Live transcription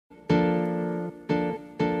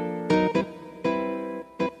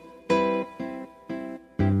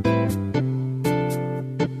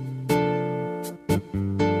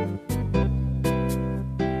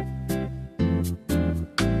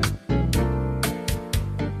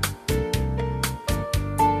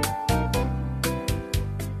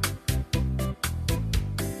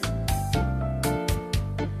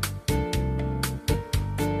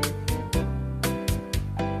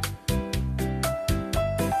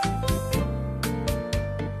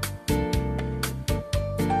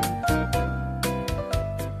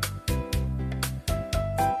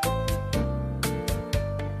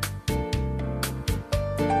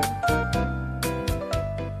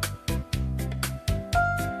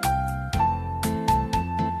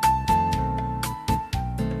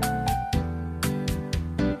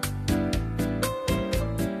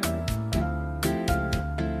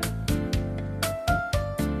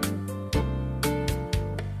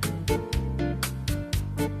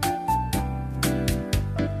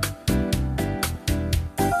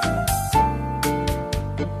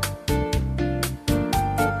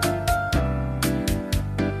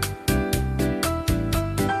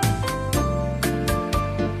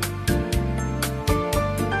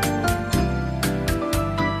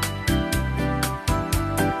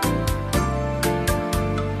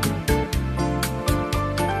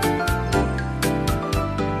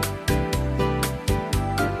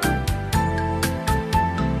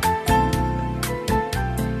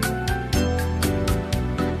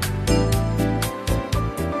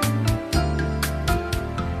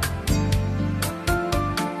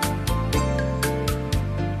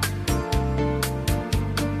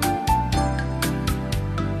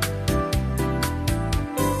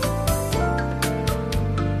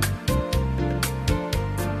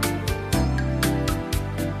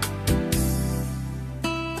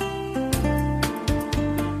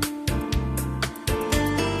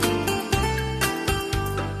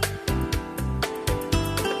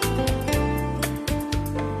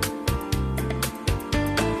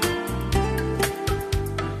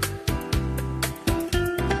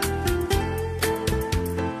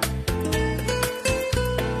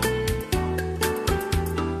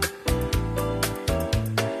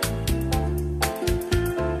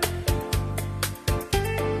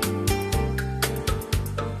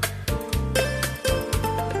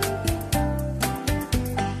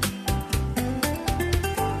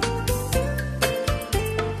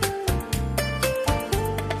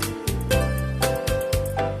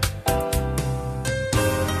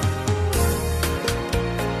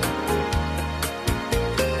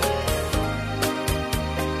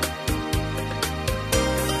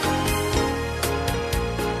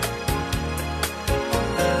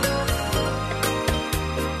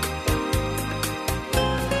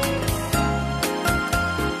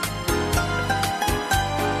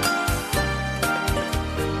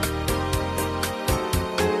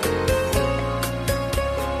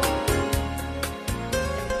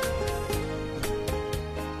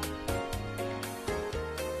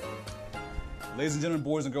Ladies and gentlemen,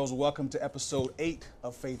 boys and girls, welcome to episode 8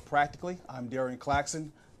 of Faith Practically. I'm Darien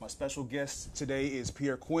Claxton. My special guest today is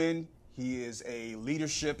Pierre Quinn. He is a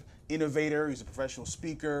leadership innovator. He's a professional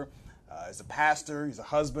speaker. He's a pastor. He's a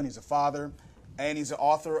husband. He's a father. And he's the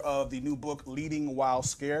author of the new book, Leading While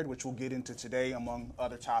Scared, which we'll get into today, among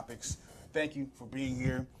other topics. Thank you for being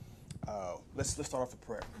here. Let's start off with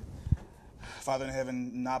prayer. Father in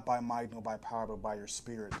heaven, not by might nor by power, but by your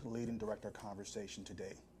Spirit, lead and direct our conversation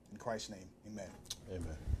today. In Christ's name, amen.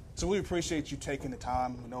 Amen. So we appreciate you taking the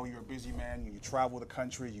time. We know you're a busy man. You travel the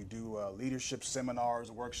country. You do leadership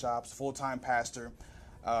seminars, workshops, full-time pastor.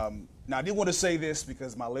 Now, I did want to say this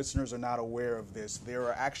because my listeners are not aware of this. There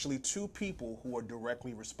are actually 2 people who are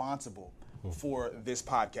directly responsible for this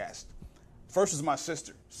podcast. First is my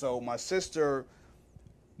sister. So my sister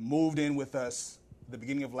moved in with us at the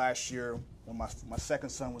beginning of last year when my second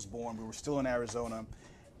son was born. We were still in Arizona,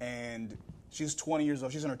 and she's 20 years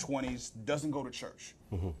old. She's in her 20s, doesn't go to church,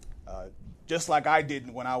 just like I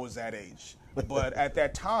didn't when I was that age. But at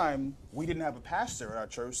that time, we didn't have a pastor at our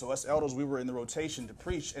church, so us elders, we were in the rotation to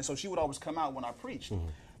preach, and so she would always come out when I preached.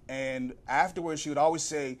 And afterwards, she would always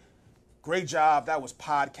say, "Great job, that was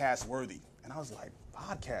podcast worthy." And I was like,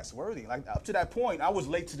 podcast worthy? Like, up to that point, I was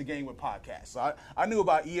late to the game with podcasts. So I knew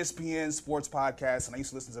about ESPN sports podcasts, and I used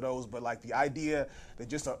to listen to those, but like the idea that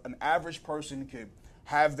just an average person could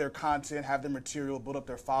have their content, have their material, build up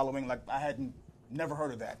their following, like I hadn't never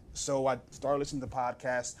heard of that. So I started listening to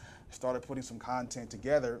podcasts, started putting some content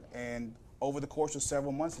together, and over the course of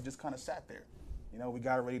several months, it just kind of sat there. You know, we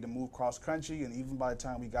got ready to move cross country, and even by the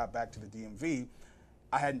time we got back to the DMV,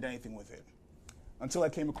 I hadn't done anything with it. Until I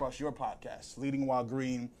came across your podcast, Leading While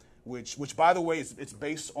Green, which by the way, it's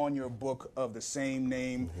based on your book of the same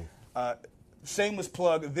name. Shameless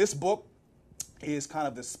plug, this book is kind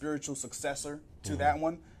of the spiritual successor to that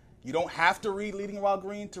one. You don't have to read Leading While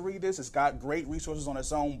Green to read this. It's got great resources on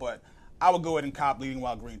its own, but I would go ahead and cop Leading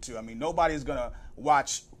While Green too. I mean, nobody's going to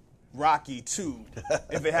watch Rocky 2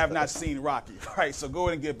 if they have not seen Rocky, right? So go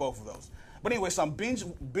ahead and get both of those. But anyway, so I'm binge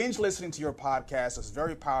listening to your podcast. It's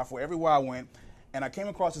very powerful everywhere I went. And I came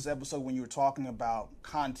across this episode when you were talking about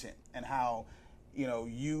content and how, you know,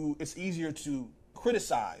 it's easier to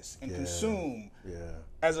criticize and consume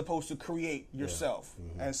as opposed to create yourself.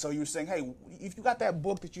 And so you were saying, hey, if you got that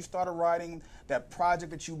book that you started writing, that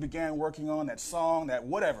project that you began working on, that song, that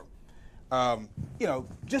whatever, you know,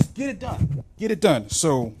 just get it done. Get it done.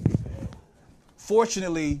 So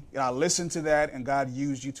fortunately, I listened to that and God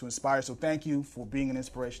used you to inspire. So thank you for being an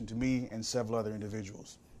inspiration to me and several other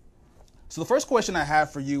individuals. So the first question I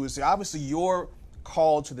have for you is, obviously your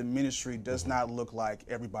call to the ministry does not look like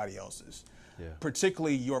everybody else's,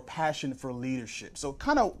 particularly your passion for leadership. So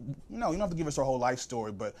kind of, you know, you don't have to give us our whole life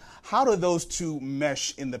story, but how do those two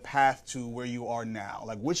mesh in the path to where you are now?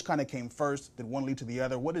 Like, which kind of came first? Did one lead to the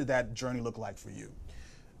other? What did that journey look like for you?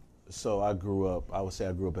 So I would say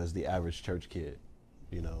I grew up as the average church kid,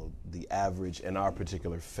 you know, the average in our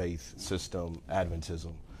particular faith system,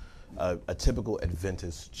 Adventism. A typical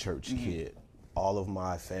Adventist church kid. All of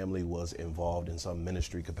my family was involved in some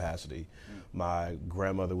ministry capacity. My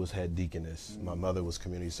grandmother was head deaconess. My mother was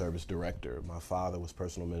community service director. My father was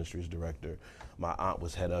personal ministries director. My aunt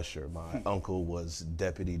was head usher. My uncle was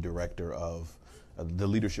deputy director of the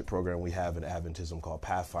leadership program we have in Adventism called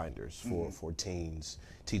Pathfinders for teens,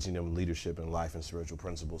 teaching them leadership and life and spiritual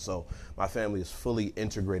principles. So my family is fully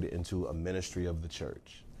integrated into a ministry of the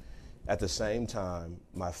church. At the same time,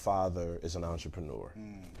 my father is an entrepreneur.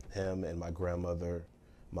 Him and my grandmother,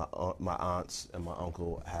 my aunts and my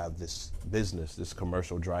uncle have this business, this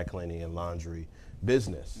commercial dry cleaning and laundry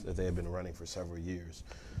business that they have been running for several years.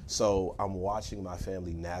 So I'm watching my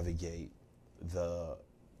family navigate the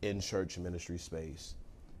in-church ministry space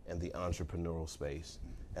and the entrepreneurial space,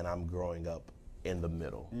 and I'm growing up in the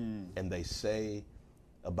middle. And they say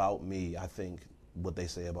about me, I think what they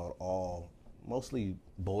say about mostly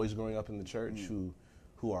boys growing up in the church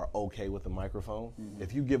who are okay with the microphone.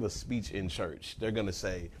 If you give a speech in church, they're going to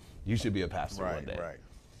say, you should be a pastor one day. Right.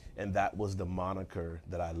 And that was the moniker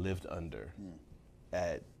that I lived under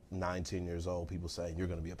at 19 years old, people saying, you're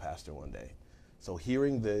going to be a pastor one day. So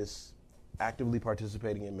hearing this, actively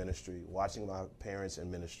participating in ministry, watching my parents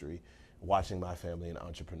in ministry, watching my family in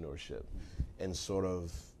entrepreneurship, and sort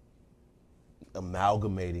of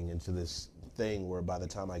amalgamating into this thing where by the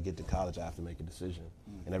time I get to college, I have to make a decision.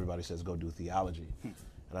 And everybody says, go do theology.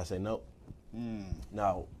 And I say, nope.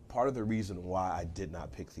 Now, part of the reason why I did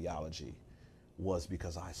not pick theology was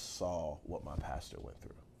because I saw what my pastor went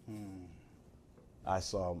through. I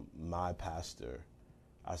saw my pastor,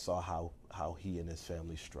 I saw how he and his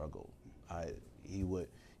family struggled. He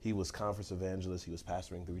He was conference evangelist. He was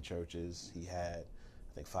pastoring 3 churches. He had,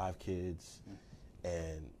 I think, 5 kids,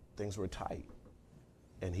 and things were tight.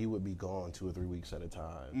 And he would be gone 2 or 3 weeks at a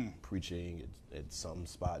time, preaching at some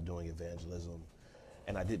spot, doing evangelism.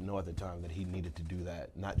 And I didn't know at the time that he needed to do that,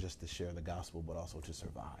 not just to share the gospel, but also to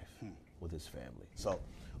survive with his family. So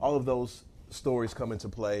all of those stories come into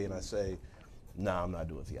play, and I say, nah, I'm not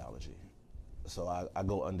doing theology. So I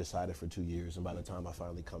go undecided for 2 years, and by the time I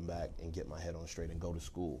finally come back and get my head on straight and go to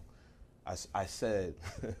school, I said,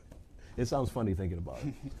 it sounds funny thinking about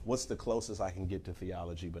it, what's the closest I can get to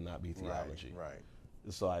theology but not be theology? Right.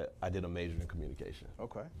 So I did a major in communication.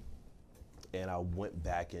 Okay. And I went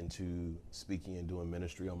back into speaking and doing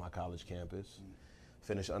ministry on my college campus.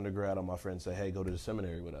 Finished undergrad, and my friends said, hey, go to the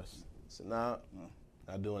seminary with us. I said, nah,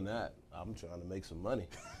 not doing that. I'm trying to make some money.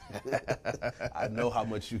 I know how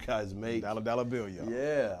much you guys make. Dollar bill, y'all.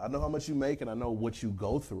 Yeah, I know how much you make, and I know what you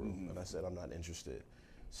go through. And I said, I'm not interested.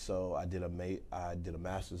 So I did a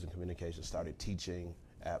master's in communication, started teaching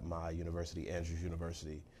at my university, Andrews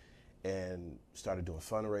University, and started doing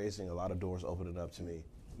fundraising. A lot of doors opening up to me.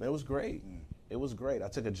 Man, it was great. It was great. I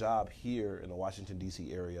took a job here in the Washington,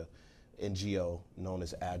 D.C. area, NGO, known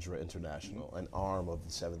as ADRA International, an arm of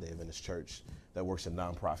the Seventh-day Adventist Church that works in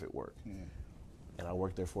nonprofit work. And I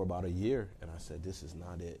worked there for about a year, and I said, this is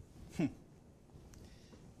not it.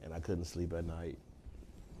 And I couldn't sleep at night.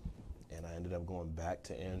 And I ended up going back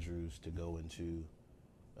to Andrews to go into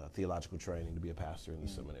theological training to be a pastor in the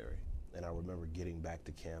seminary. And I remember getting back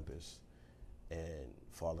to campus and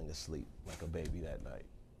falling asleep like a baby that night.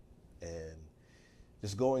 And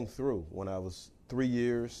just going through when I was 3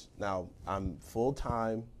 years. Now, I'm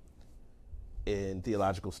full-time in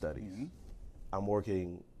theological studies. I'm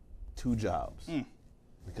working 2 jobs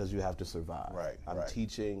because you have to survive. Right, I'm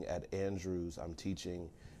teaching at Andrews. I'm teaching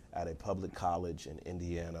at a public college in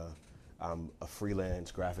Indiana. I'm a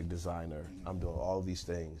freelance graphic designer. I'm doing all of these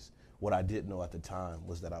things. What I didn't know at the time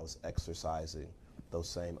was that I was exercising those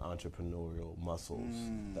same entrepreneurial muscles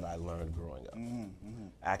that I learned growing up.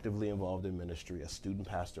 Actively involved in ministry, a student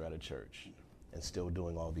pastor at a church, and still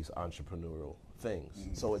doing all these entrepreneurial things.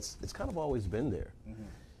 So it's kind of always been there.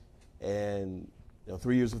 And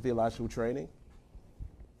 3 years of theological training,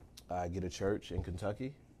 I get a church in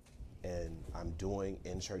Kentucky, and I'm doing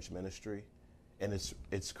in-church ministry. And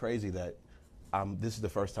it's crazy that this is the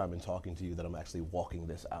first time in talking to you that I'm actually walking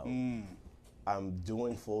this out. I'm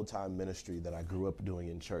doing full-time ministry that I grew up doing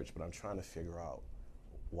in church, but I'm trying to figure out,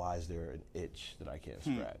 why is there an itch that I can't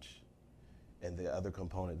scratch? And the other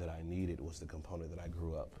component that I needed was the component that I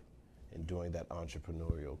grew up in doing that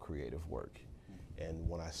entrepreneurial creative work. And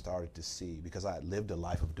when I started to see, because I had lived a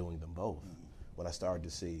life of doing them both, when I started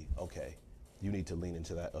to see, okay, you need to lean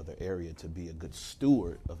into that other area to be a good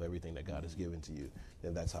steward of everything that God has given to you,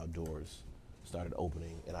 then that's how doors started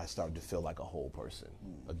opening, and I started to feel like a whole person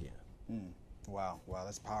again. Wow,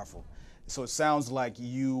 that's powerful. So it sounds like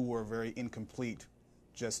you were very incomplete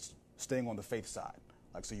just staying on the faith side.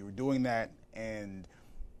 Like, so you were doing that, and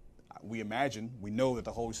we know that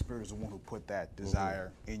the Holy Spirit is the one who put that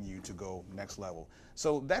desire in you to go next level.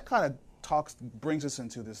 So that kind of brings us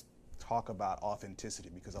into this talk about authenticity,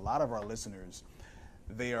 because a lot of our listeners,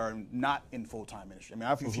 they are not in full-time ministry. I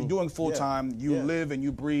mean, if you're doing full-time, you live and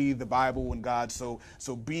you breathe the Bible and God, so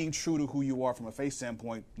being true to who you are from a faith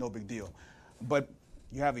standpoint, no big deal. But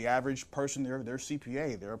you have the average person, they're a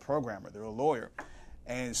CPA, they're a programmer, they're a lawyer.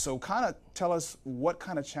 And so kind of tell us what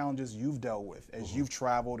kind of challenges you've dealt with as you've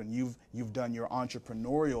traveled and you've done your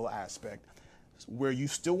entrepreneurial aspect, where you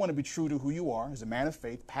still want to be true to who you are as a man of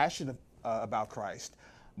faith, passionate about Christ,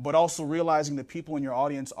 but also realizing that people in your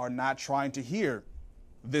audience are not trying to hear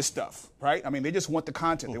this stuff, right? I mean, they just want the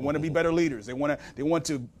content. They want to be better leaders. They want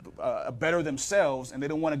to better themselves, and they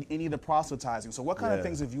don't want any of the proselytizing. So what kind of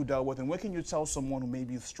things have you dealt with, and what can you tell someone who may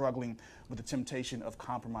be struggling with the temptation of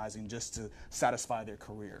compromising just to satisfy their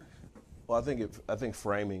career? Well, I think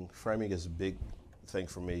framing is a big thing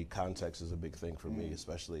for me. Context is a big thing for me,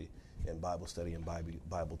 especially in Bible study and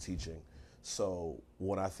Bible teaching. So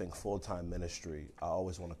when I think full-time ministry, I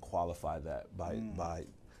always want to qualify that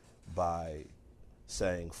by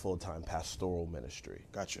saying full-time pastoral ministry.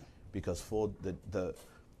 Gotcha. Because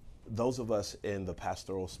those of us in the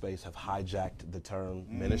pastoral space have hijacked the term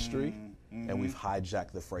ministry, and we've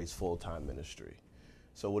hijacked the phrase full-time ministry.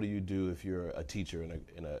 So what do you do if you're a teacher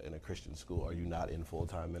in a Christian school? Are you not in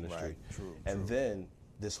full-time ministry? Right. True. And then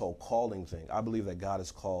this whole calling thing, I believe that God has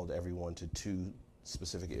called everyone to 2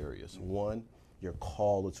 specific areas. One, you're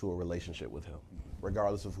called to a relationship with Him,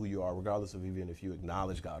 regardless of who you are, regardless of even if you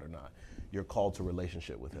acknowledge God or not. You're called to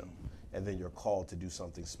relationship with Him. And then you're called to do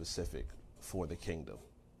something specific for the kingdom.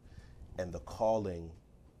 And the calling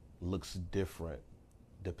looks different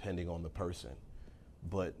depending on the person.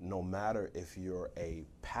 But no matter if you're a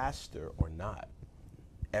pastor or not,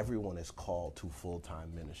 everyone is called to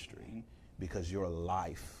full-time ministry because your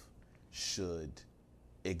life should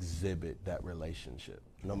exhibit that relationship.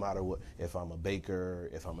 No matter what, if I'm a baker,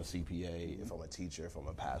 if I'm a CPA, if I'm a teacher, if I'm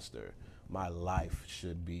a pastor, my life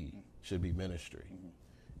should be ministry.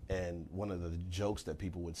 And one of the jokes that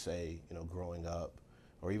people would say, growing up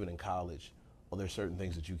or even in college, well, there's certain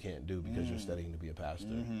things that you can't do because you're studying to be a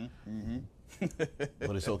pastor.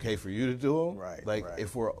 But it's okay for you to do them. Right.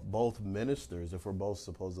 If we're both ministers, if we're both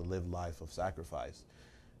supposed to live life of sacrifice,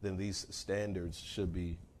 then these standards should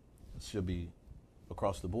be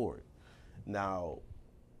across the board. Now,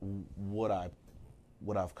 what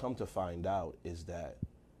I've come to find out is that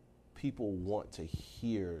people want to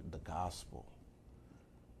hear the gospel,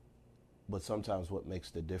 but sometimes what makes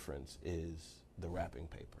the difference is the wrapping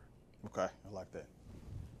paper. Okay, I like that.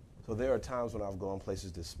 So there are times when I've gone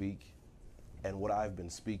places to speak, and what I've been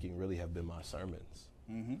speaking really have been my sermons.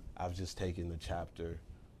 I've just taken the chapter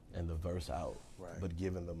and the verse out, but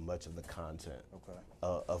given them much of the content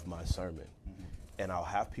of my sermon. And I'll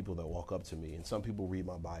have people that walk up to me, and some people read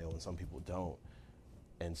my bio and some people don't.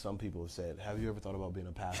 And some people have said, have you ever thought about being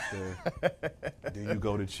a pastor? Do you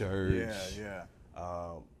go to church? Yeah.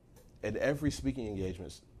 At every speaking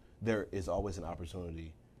engagement, there is always an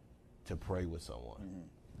opportunity to pray with someone.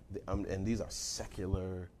 And these are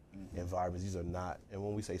secular environments. These are not, and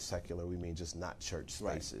when we say secular, we mean just not church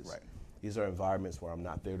spaces. Right. These are environments where I'm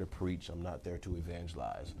not there to preach. I'm not there to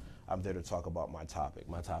evangelize. I'm there to talk about my topic.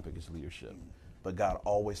 My topic is leadership. But God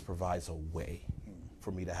always provides a way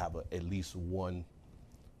for me to have at least one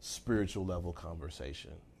spiritual level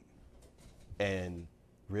conversation. And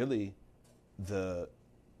really, the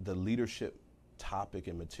leadership topic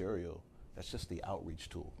and material, that's just the outreach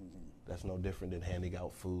tool. That's no different than handing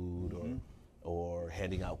out food or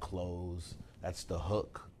handing out clothes. That's the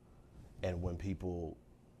hook. And when people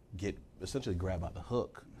get essentially grab out the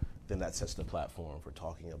hook, then that sets the platform for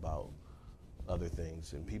talking about other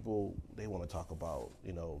things. And people, they want to talk about,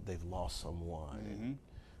 they've lost someone. And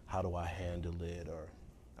how do I handle it? Or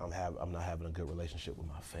I'm not having a good relationship with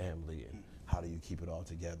my family, and how do you keep it all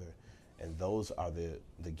together? And those are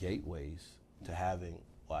the gateways to having,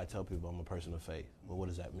 well, I tell people I'm a person of faith. Well, what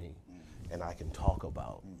does that mean? And I can talk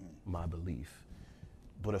about my belief.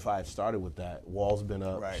 But if I had started with that, walls been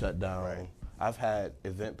up, shut down. I've had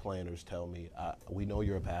event planners tell me, we know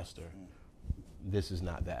you're a pastor. This is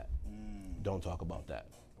not that. Don't talk about that.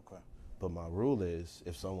 Okay. But my rule is,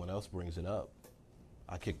 if someone else brings it up,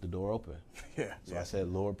 I kick the door open. So I said,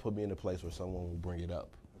 Lord, put me in a place where someone will bring it up.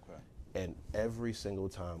 Okay. And every single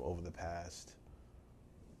time over the past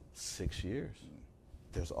 6 years,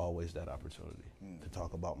 there's always that opportunity to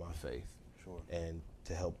talk about my faith and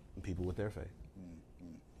to help people with their faith.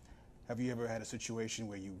 Have you ever had a situation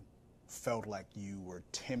where you felt like you were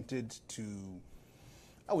tempted to,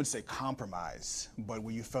 I wouldn't say compromise, but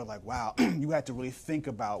where you felt like, wow, you had to really think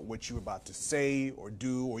about what you were about to say or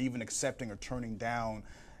do, or even accepting or turning down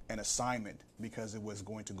an assignment because it was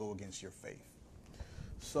going to go against your faith?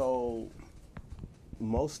 So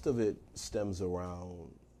most of it stems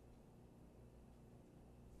around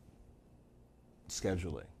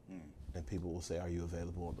scheduling. And people will say, are you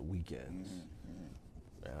available on the weekends?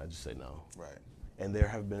 And I just say no. Right. And there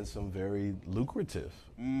have been some very lucrative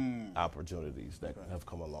opportunities that have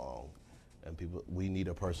come along. And people, we need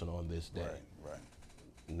a person on this day. Right.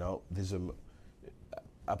 No,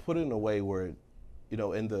 I put it in a way where,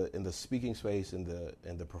 in the speaking space, in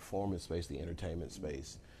the performance space, the entertainment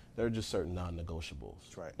space, there are just certain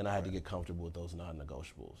non-negotiables. Right. And I had to get comfortable with those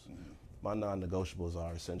non-negotiables. My non-negotiables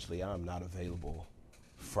are essentially, I'm not available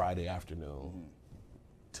Friday afternoon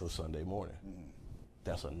till Sunday morning.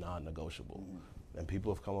 That's a non-negotiable. And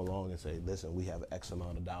people have come along and say, listen, we have X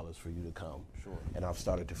amount of dollars for you to come. And I've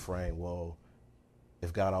started to frame, well,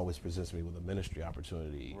 if God always presents me with a ministry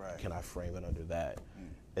opportunity, can I frame it under that?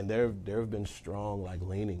 And there have been strong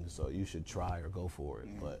leanings, so you should try or go for it.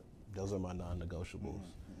 But those are my non-negotiables.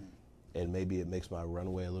 And maybe it makes my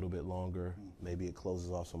runway a little bit longer. Maybe it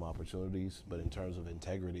closes off some opportunities. But in terms of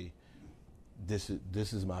integrity, this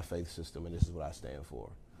is my faith system, and this is what I stand for.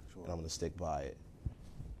 And I'm going to stick by it.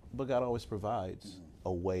 But God always provides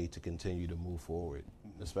a way to continue to move forward,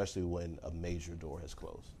 especially when a major door has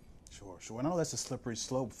closed. Sure. I know that's a slippery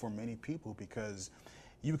slope for many people, because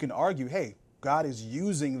you can argue, hey, God is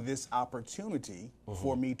using this opportunity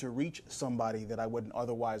for me to reach somebody that I wouldn't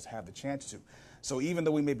otherwise have the chance to. So even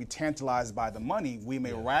though we may be tantalized by the money, we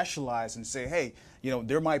may rationalize and say, hey,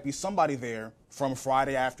 there might be somebody there from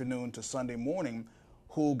Friday afternoon to Sunday morning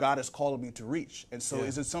who God has called me to reach. And so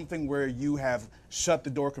is it something where you have shut the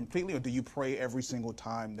door completely, or do you pray every single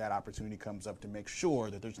time that opportunity comes up to make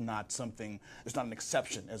sure that there's not an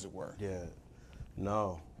exception, as it were? Yeah.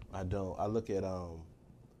 No, I don't. I look at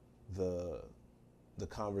the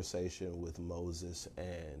conversation with Moses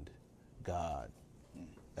and God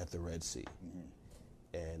at the Red Sea.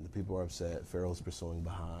 And the people are upset. Pharaoh's pursuing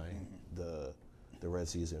behind. The Red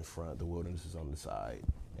Sea is in front. The wilderness is on the side.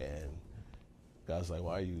 And God's like,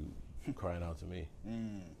 why are you crying out to me?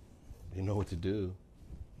 You know what to do.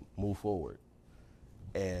 Move forward.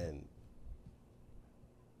 And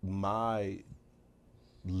my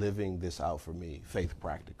living this out for me, faith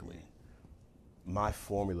practically, my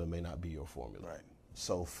formula may not be your formula. Right.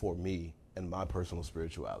 So for me and my personal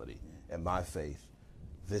spirituality and my faith,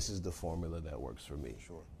 this is the formula that works for me.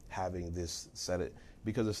 Sure. Having this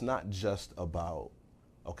because it's not just about,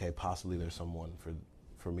 okay, possibly there's someone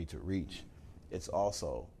for me to reach. It's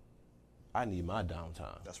also, I need my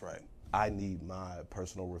downtime. That's right. I need my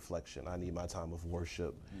personal reflection. I need my time of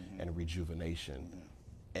worship and rejuvenation.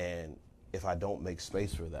 And if I don't make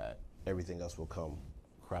space for that, everything else will come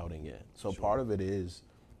crowding in. So part of it is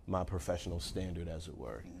my professional standard, as it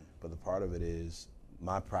were. But the part of it is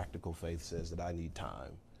my practical faith says that I need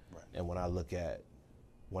time. Right. And when I look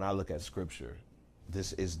at Scripture,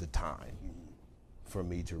 this is the time for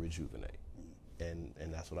me to rejuvenate. And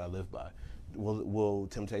that's what I live by. Will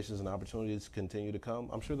temptations and opportunities continue to come?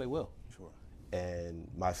 I'm sure they will. Sure. And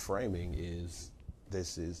my framing is,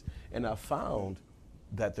 and I found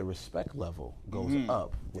that the respect level goes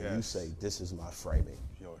up when you say, this is my framing.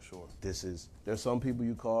 Sure. There's some people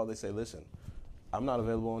you call, they say, listen, I'm not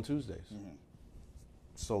available on Tuesdays.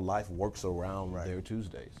 So life works around their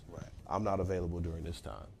Tuesdays. Right. I'm not available during this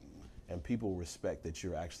time. And people respect that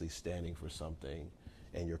you're actually standing for something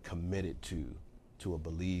and you're committed to a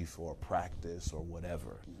belief or a practice or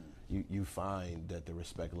whatever. You find that the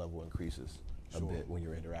respect level increases a bit when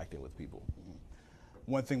you're interacting with people.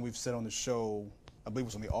 One thing we've said on the show, I believe it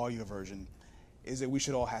was on the audio version, is that we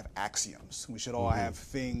should all have axioms. We should all have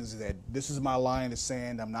things that this is my line in the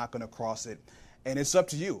sand, I'm not going to cross it. And it's up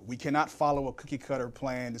to you. We cannot follow a cookie cutter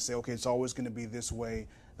plan to say, okay, it's always going to be this way.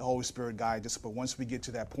 The Holy Spirit guides us. But once we get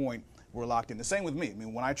to that point, we're locked in. The same with me. I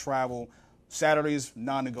mean, when I travel, Saturdays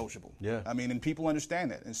non-negotiable. Yeah. I mean, and people understand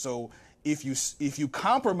that. And so if you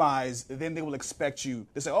compromise, then they will expect you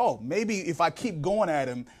to say, oh, maybe if I keep going at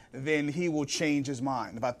him, then he will change his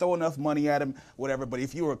mind. If I throw enough money at him, whatever. But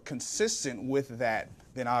if you are consistent with that,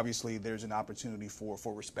 then obviously there's an opportunity for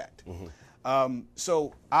respect.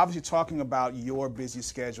 So obviously talking about your busy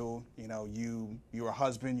schedule, you're a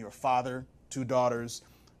husband, you're a father, 2 daughters,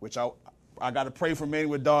 which I got to pray for men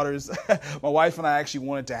with daughters. My wife and I actually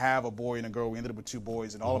wanted to have a boy and a girl. We ended up with 2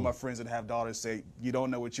 boys, and all of my friends that have daughters say, you don't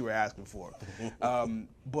know what you were asking for.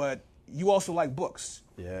 But you also like books.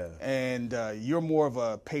 Yeah. And you're more of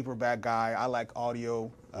a paperback guy. I like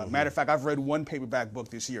audio. Matter of fact, I've read 1 paperback book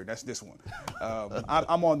this year. That's this one.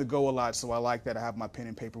 I'm on the go a lot, so I like that I have my pen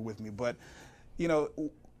and paper with me. But,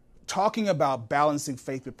 talking about balancing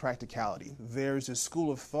faith with practicality, there's a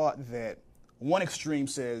school of thought that one extreme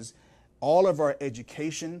says all of our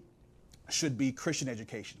education should be Christian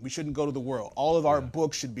education. We shouldn't go to the world. All of our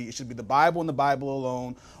books should be the Bible and the Bible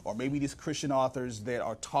alone, or maybe these Christian authors that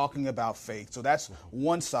are talking about faith. So that's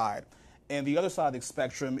one side. And the other side of the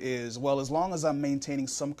spectrum is, well, as long as I'm maintaining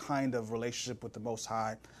some kind of relationship with the Most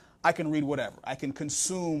High, I can read whatever. I can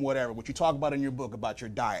consume whatever, what you talk about in your book about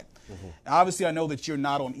your diet. And obviously, I know that you're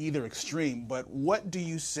not on either extreme, but what do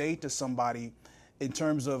you say to somebody in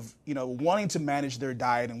terms of, wanting to manage their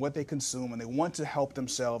diet and what they consume, and they want to help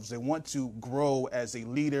themselves, they want to grow as a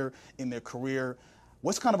leader in their career?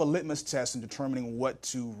 What's kind of a litmus test in determining what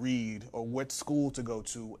to read or what school to go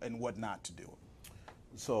to and what not to do?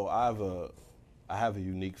 So I have a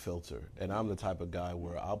unique filter, and I'm the type of guy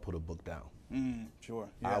where I'll put a book down. Sure.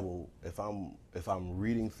 Yeah. I will, if I'm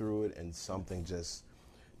reading through it and something just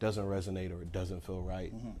doesn't resonate or it doesn't feel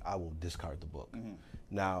right, I will discard the book.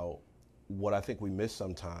 Now, what I think we miss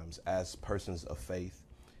sometimes as persons of faith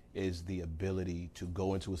is the ability to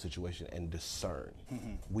go into a situation and discern.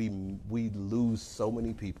 We lose so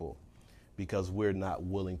many people because we're not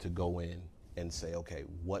willing to go in and say, okay,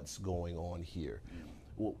 what's going on here?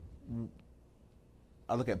 Well,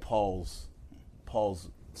 I look at Paul's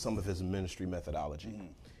some of his ministry methodology,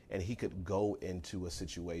 and he could go into a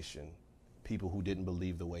situation, people who didn't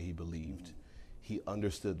believe the way he believed. He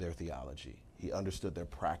understood their theology. He understood their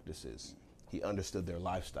practices. He understood their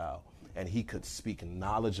lifestyle, and he could speak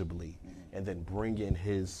knowledgeably and then bring in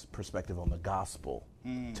his perspective on the gospel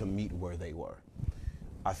to meet where they were.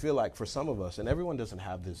 I feel like for some of us, and everyone doesn't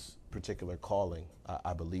have this particular calling,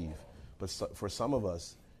 I believe, but for some of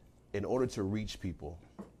us, in order to reach people,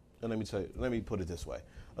 and let me put it this way.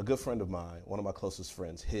 A good friend of mine, one of my closest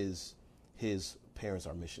friends, his parents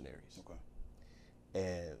are missionaries. Okay.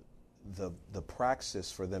 And the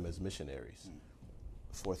praxis for them as missionaries,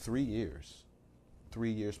 for 3 years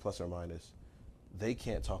plus or minus, they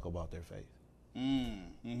can't talk about their faith.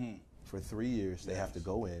 Mm-hmm. For 3 years, they have to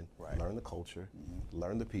go in, right. learn the culture,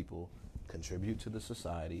 learn the people, contribute to the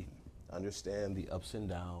society, understand the ups and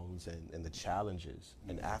downs and the challenges.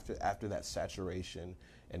 And after that saturation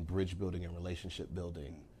and bridge building and relationship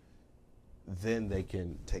building, then they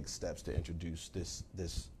can take steps to introduce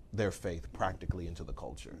their faith practically into the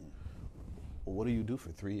culture. Well, what do you do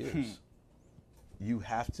for 3 years? You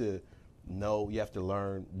have to know, you have to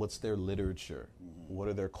learn what's their literature, what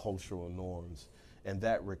are their cultural norms, and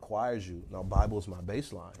that requires you, now Bible's my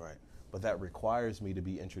baseline, right. but that requires me to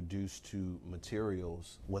be introduced to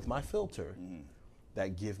materials with my filter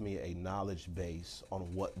that give me a knowledge base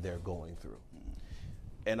on what they're going through.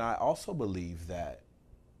 And I also believe that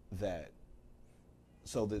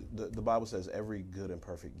so the Bible says every good and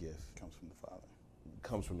perfect gift Comes from the Father.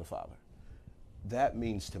 Comes from the Father. That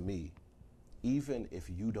means to me, even if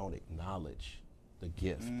you don't acknowledge the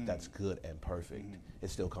gift that's good and perfect,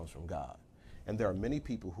 it still comes from God. And there are many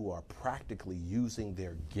people who are practically using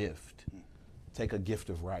their gift. Take a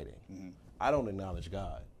gift of writing. I don't acknowledge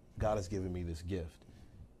God. God has given me this gift.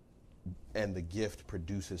 And the gift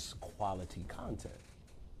produces quality content.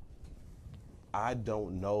 I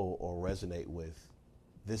don't know or resonate with,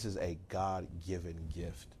 this is a God-given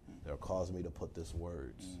gift that will cause me to put this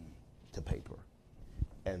words to paper.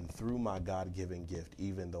 And through my God-given gift,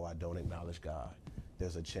 even though I don't acknowledge God,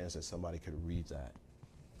 there's a chance that somebody could read that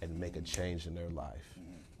and make a change in their life,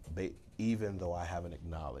 even though I haven't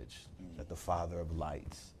acknowledged that the Father of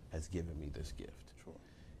lights has given me this gift. Sure.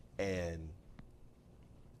 And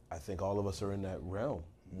I think all of us are in that realm.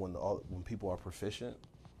 When people are proficient,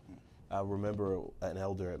 I remember an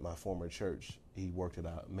elder at my former church, he worked at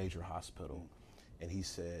a major hospital, and he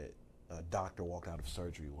said a doctor walked out of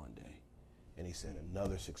surgery one day, and he said,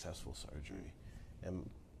 another successful surgery. And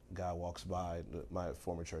guy walks by, my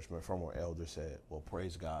former elder said, well,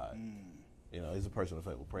 praise God. You know, he's a person of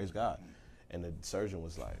faith, well, praise God. And the surgeon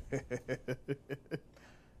was like,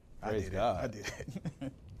 praise God. I did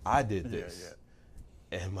it. I did this.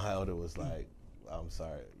 Yeah. And my elder was like, I'm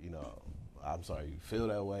sorry, I'm sorry you feel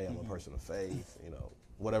that way. I'm a person of faith,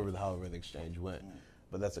 however the exchange went.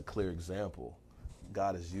 But that's a clear example.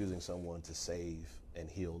 God is using someone to save and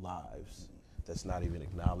heal lives that's not even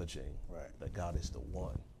acknowledging that God is the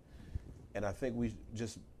one. And I think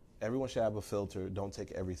everyone should have a filter. Don't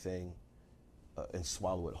take everything and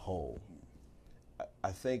swallow it whole.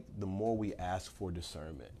 I think the more we ask for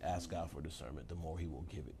discernment, ask God for discernment, the more he will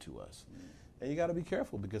give it to us. And you got to be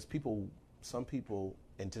careful because some people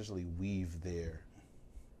intentionally weave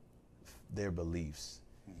their beliefs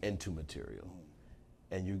into material.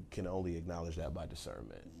 And you can only acknowledge that by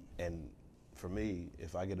discernment. And for me,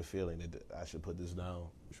 if I get a feeling that I should put this down,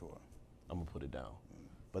 sure, I'm going to put it down.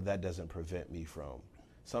 But that doesn't prevent me from,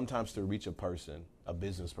 sometimes to reach a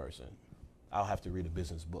business person, I'll have to read a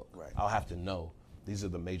business book. Right. I'll have to know these are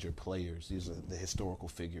the major players, these are the historical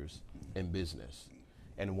figures in business.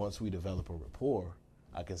 And once we develop a rapport,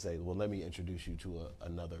 I can say, well, let me introduce you to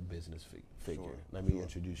another business figure. Sure. Let me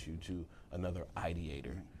introduce you to another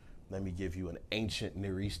ideator. Let me give you an ancient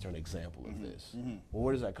Near Eastern example of this. Well,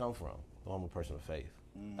 where does that come from? Well, I'm a person of faith.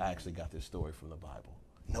 I actually got this story from the Bible.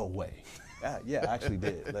 No way. Yeah, I actually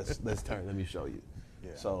did. Let's turn. Let me show you.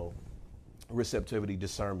 Yeah. So receptivity,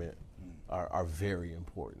 discernment are very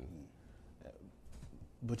important.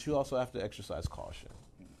 But you also have to exercise caution.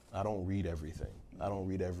 I don't read everything. I don't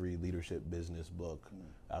read every leadership business book.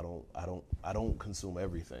 I don't consume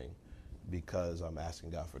everything because I'm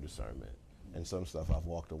asking God for discernment. And some stuff I've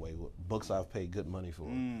walked away with. Books I've paid good money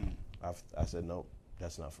for. I said, nope,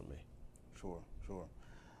 that's not for me. Sure.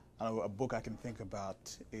 I know a book I can think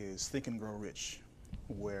about is Think and Grow Rich,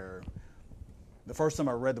 where the first time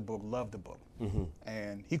I read the book, loved the book.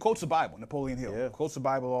 And he quotes the Bible, Napoleon Hill, quotes the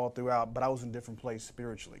Bible all throughout, but I was in a different place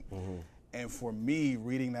spiritually. And for me,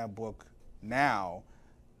 reading that book now,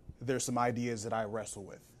 there's some ideas that I wrestle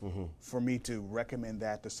with for me to recommend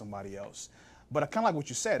that to somebody else. But I kind of like what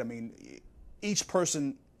you said. I mean, each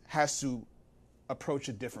person has to approach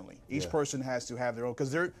it differently. Each person has to have their own,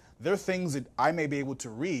 because there are things that I may be able to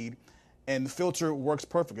read and the filter works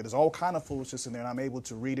perfectly. There's all kind of foolishness in there and I'm able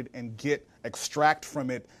to read it and extract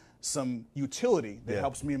from it some utility that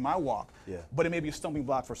helps me in my walk, but it may be a stumbling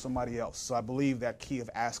block for somebody else. So I believe that key of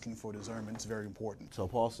asking for discernment is very important. So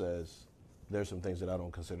Paul says, there's some things that I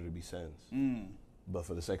don't consider to be sins, but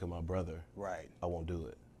for the sake of my brother, I won't do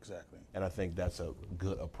it. Exactly. And I think that's a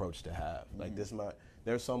good approach to have. Like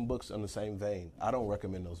there's some books in the same vein. I don't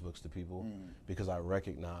recommend those books to people because I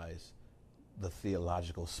recognize the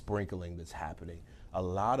theological sprinkling that's happening. A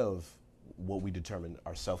lot of what we determine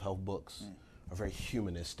are self-help books are very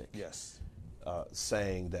humanistic. Yes.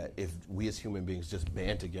 Saying that if we as human beings just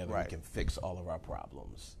band together, we can fix all of our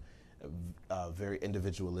problems. Very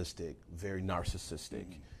individualistic, very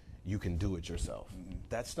narcissistic. You can do it yourself.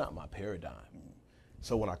 That's not my paradigm.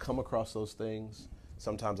 So when I come across those things,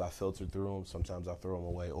 sometimes I filter through them, sometimes I throw them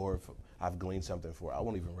away, or if I've gleaned something for it, I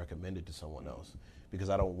won't even recommend it to someone else because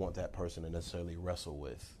I don't want that person to necessarily wrestle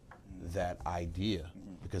with that idea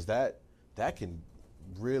because that can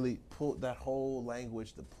really pull that whole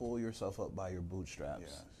language to pull yourself up by your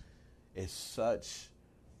bootstraps. It's such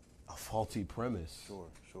a faulty premise.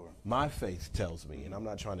 Sure. My faith tells me, and I'm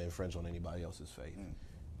not trying to infringe on anybody else's faith,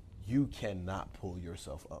 you cannot pull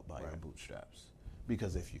yourself up by your bootstraps.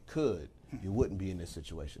 Because if you could, you wouldn't be in this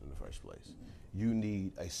situation in the first place. You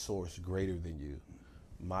need a source greater than you.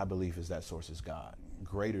 My belief is that source is God,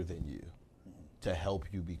 greater than you, to help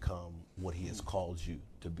you become what he has called you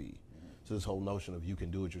to be. So this whole notion of you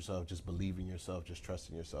can do it yourself, just believe in yourself, just trust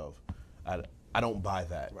in yourself, I don't buy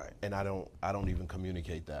that. And I don't even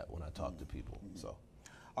communicate that when I talk to people. So,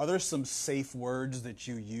 are there some safe words that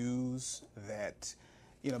you use that,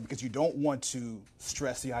 because you don't want to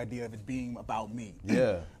stress the idea of it being about me.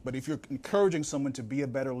 But if you're encouraging someone to be a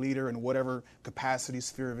better leader in whatever capacity,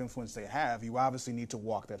 sphere of influence they have, you obviously need to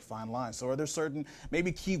walk that fine line. So are there certain,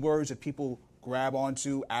 maybe key words that people grab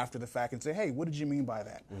onto after the fact and say, hey, what did you mean by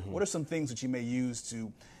that? What are some things that you may use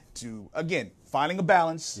to again, finding a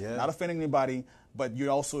balance, not offending anybody, but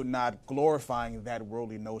you're also not glorifying that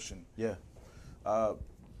worldly notion?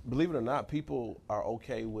 Believe it or not, people are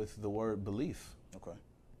okay with the word belief. Okay.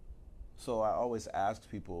 So I always ask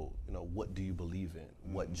people, what do you believe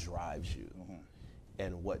in? What drives you?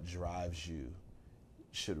 And what drives you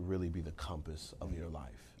should really be the compass of your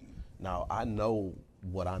life. Now, I know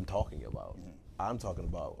what I'm talking about. I'm talking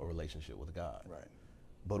about a relationship with God.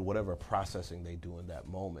 But whatever processing they do in that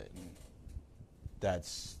moment,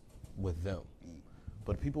 that's with them.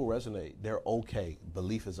 But people resonate. They're okay.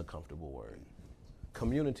 Belief is a comfortable word.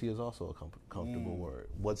 Community is also a comfortable word.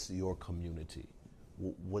 What's your community?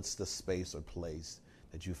 What's the space or place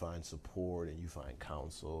that you find support and you find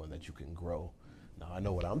counsel and that you can grow? Now, I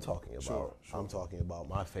know what I'm talking about. I'm talking about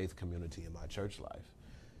my faith community and my church life.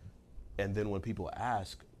 And then when people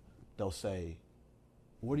ask, they'll say,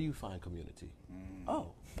 where do you find community?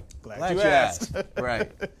 Oh, glad you asked.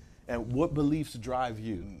 Right. And what beliefs drive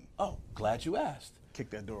you? Oh, glad you asked. Kick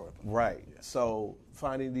that door open. Right. So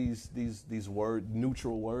finding these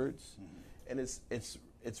neutral words, and it's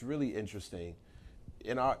really interesting.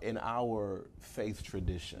 In our faith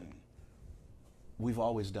tradition, we've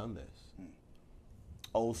always done this.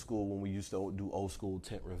 Old school, when we used to do old school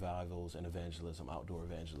tent revivals and evangelism, outdoor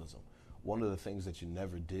evangelism, one of the things that you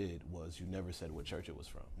never did was you never said what church it was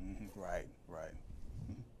from. Right.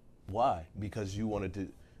 Why? Because you wanted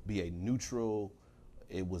to be a neutral,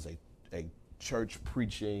 it was a church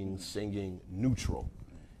preaching, singing neutral.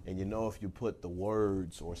 And if you put the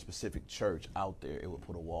words or a specific church out there, it would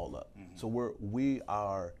put a wall up. So we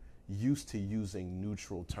are used to using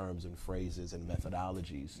neutral terms and phrases and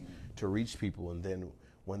methodologies to reach people. And then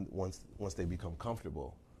once they become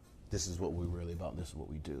comfortable, this is what we're really about. This is what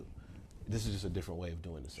we do. This is just a different way of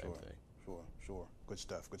doing the same thing. Sure. Good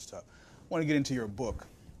stuff. I want to get into your book,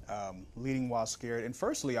 Leading While Scared. And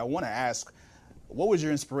firstly, I want to ask, what was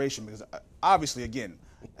your inspiration? Because obviously, again,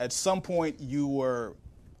 at some point you were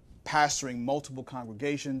pastoring multiple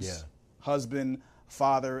congregations, husband,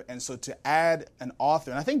 father, and so to add an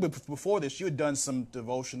author, and I think before this you had done some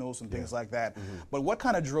devotionals and things like that, but what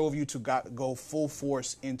kind of drove you to go full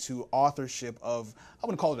force into authorship of, I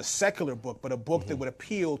wouldn't call it a secular book, but a book that would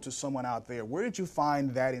appeal to someone out there? Where did you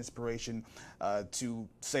find that inspiration to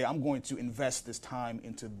say, I'm going to invest this time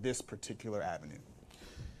into this particular avenue?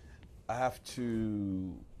 I have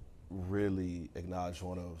to really acknowledge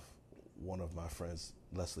one of my friends,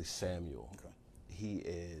 Leslie Samuel. He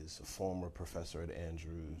is a former professor at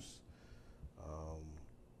Andrews,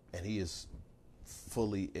 and he is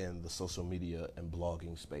fully in the social media and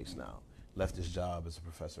blogging space now. Left his job as a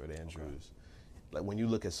professor at Andrews. Like when you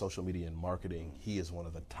look at social media and marketing, he is one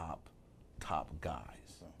of the top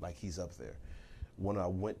guys. Like he's up there. When I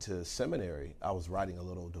went to seminary, I was writing a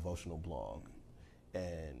little devotional blog,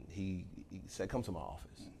 and he said, "Come to my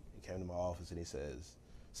office." He came to my office and he says,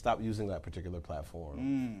 stop using that particular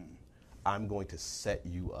platform. I'm going to set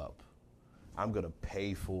you up. I'm going to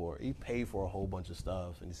he paid for a whole bunch of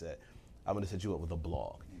stuff. And he said, I'm going to set you up with a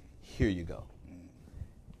blog. Here you go.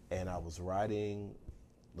 And I was writing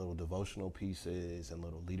little devotional pieces and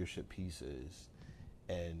little leadership pieces.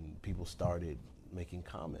 And people started making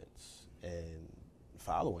comments and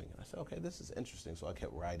following. And I said, okay, this is interesting. So I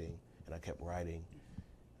kept writing and I kept writing.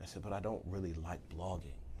 I said, but I don't really like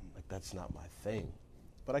blogging. Like, that's not my thing.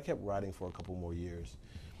 But I kept writing for a couple more years.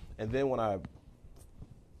 And then when I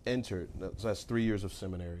entered, so that's 3 years of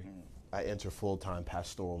seminary, I entered full-time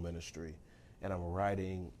pastoral ministry. And I'm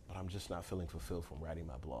writing, but I'm just not feeling fulfilled from writing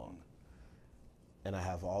my blog. And I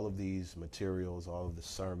have all of these materials, all of the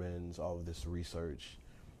sermons, all of this research.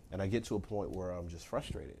 And I get to a point where I'm just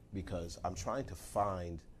frustrated because I'm trying to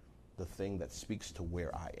find the thing that speaks to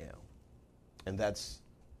where I am. And that's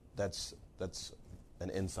an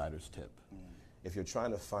insider's tip. If you're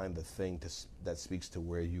trying to find the thing that speaks to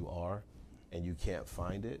where you are and you can't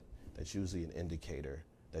find it, that's usually an indicator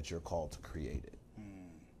that you're called to create it.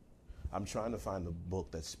 I'm trying to find the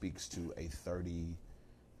book that speaks to a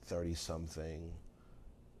 30-something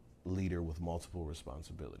leader with multiple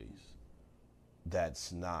responsibilities.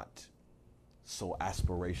 That's not so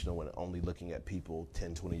aspirational and only looking at people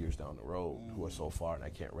 10, 20 years down the road who are so far and I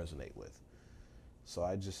can't resonate with. So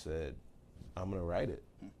I just said, I'm going to write it.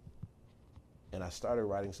 And I started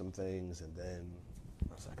writing some things, and then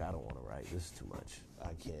I was like, I don't want to write. This is too much.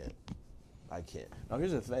 I can't. Now,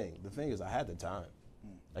 here's the thing. The thing is, I had the time.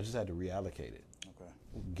 I just had to reallocate it. Okay.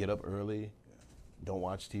 Get up early. Don't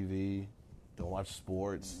watch TV. Don't watch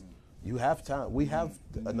sports. You have time. We have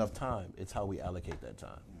enough time. It's how we allocate that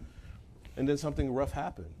time. And then something rough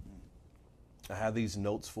happened. I had these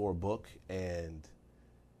notes for a book, and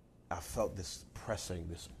I felt this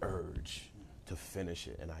urge to finish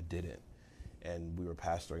it, and I didn't. And we were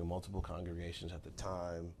pastoring multiple congregations at the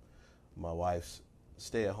time. My wife's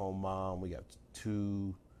stay-at-home mom. We got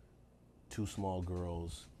two small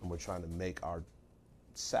girls, and we're trying to make our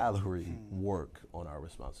salary work on our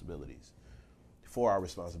responsibilities. For our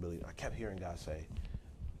responsibility, I kept hearing God say,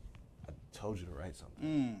 I told you to write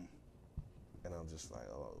something. And I'm just like,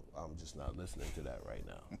 oh, I'm just not listening to that right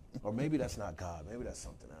now. Or maybe that's not God. Maybe that's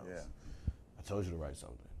something else. Yeah. I told you to write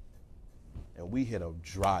something. And we hit a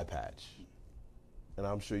dry patch. And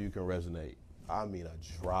I'm sure you can resonate. I mean,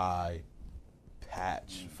 a dry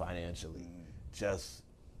patch financially. Just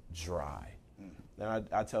dry. And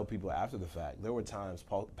I tell people after the fact, there were times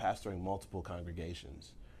pastoring multiple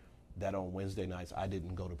congregations that on Wednesday nights I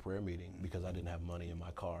didn't go to prayer meeting because I didn't have money in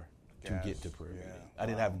my car to get to prayer meeting. I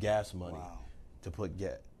didn't have gas money to put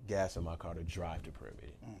gas in my car to drive to prayer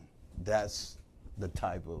meeting. That's the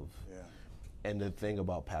type of, and the thing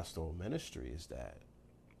about pastoral ministry is that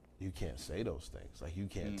you can't say those things. Like, you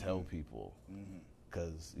can't tell people,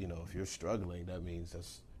 because, if you're struggling, that means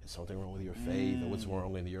there's something wrong with your faith or what's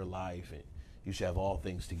wrong with your life, and you should have all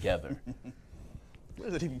things together. Where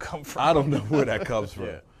does it even come from? I don't know where that comes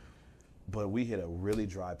from. But we hit a really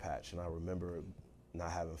dry patch, and I remember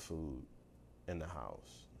not having food in the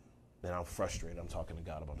house. And I'm frustrated. I'm talking to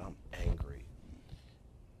God about it. I'm angry.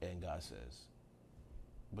 And God says,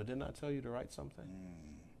 but didn't I tell you to write something?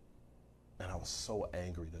 And I was so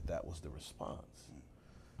angry that was the response.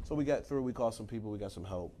 So we got through. We called some people. We got some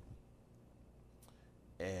help.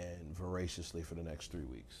 And voraciously for the next 3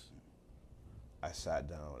 weeks, I sat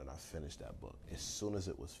down and I finished that book. As soon as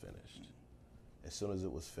it was finished,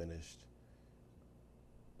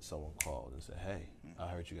 someone called and said, hey, I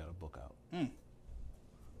heard you got a book out.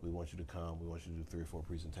 We want you to come. We want you to do 3 or 4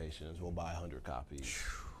 presentations. We'll buy 100 copies.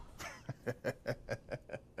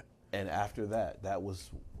 And after that was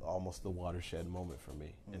almost the watershed moment for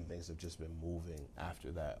me. And things have just been moving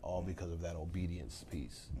after that, all because of that obedience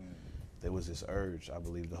piece. There was this urge. I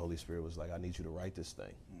believe the Holy Spirit was like, I need you to write this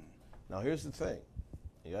thing. Now, here's the thing.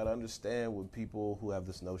 You got to understand with people who have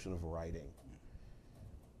this notion of writing.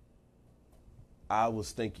 I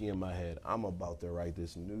was thinking in my head, I'm about to write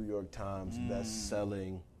this New York Times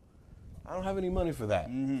best-selling. I don't have any money for that.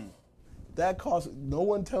 That costs, no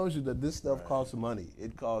one tells you that this stuff costs money.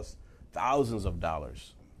 It costs thousands of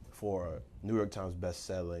dollars for a New York Times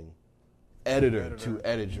best-selling editor to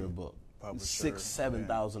edit your book. $6,000,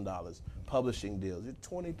 $7,000 publishing deals. It's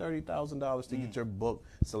 $20,000, $30,000 to get your book.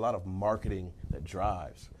 It's a lot of marketing that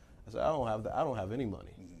drives. I said, I don't have that. I don't have any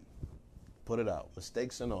money. Put it out,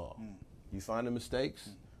 mistakes and all. You find the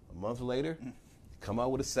mistakes. A month later, come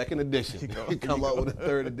out with a second edition. Come out with a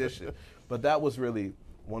third edition. But that was really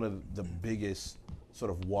one of the biggest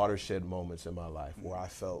sort of watershed moments in my life where I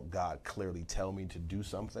felt God clearly tell me to do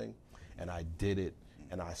something, and I did it,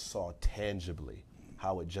 And I saw tangibly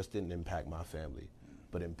how it just didn't impact my family,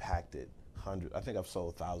 but impacted hundreds. I think I've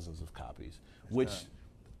sold thousands of copies, which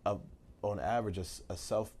on average, a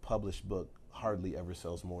self-published book hardly ever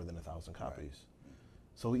sells more than 1,000 copies.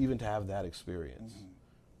 So even to have that experience,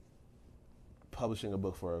 publishing a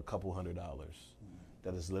book for a couple $100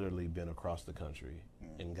 that has literally been across the country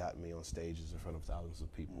and gotten me on stages in front of thousands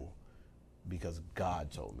of people because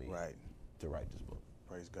God told me to write this book.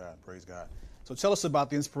 Praise God, praise God. So tell us about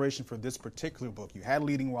the inspiration for this particular book. You had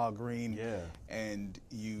Leading While Green, and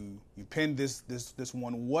you penned this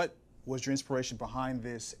one. What was your inspiration behind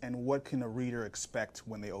this, and what can a reader expect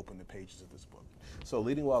when they open the pages of this book? So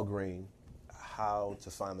Leading While Green, How to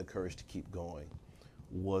Find the Courage to Keep Going,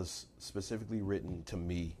 was specifically written to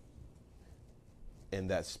me in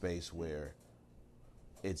that space where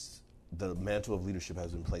it's the mantle of leadership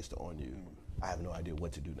has been placed on you. I have no idea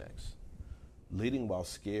what to do next. Leading while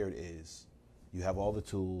scared is you have all the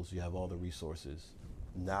tools, you have all the resources.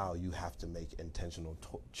 Now you have to make intentional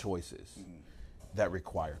choices that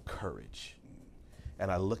require courage.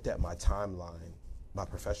 And I looked at my timeline, my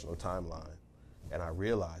professional timeline, and I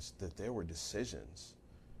realized that there were decisions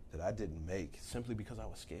that I didn't make simply because I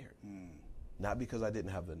was scared. Not because I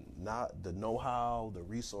didn't have the know-how, the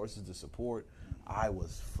resources, the support. I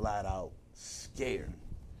was flat out scared.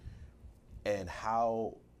 And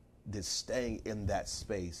how did staying in that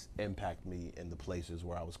space impact me in the places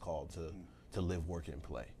where I was called to live, work, and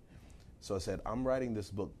play? So I said, I'm writing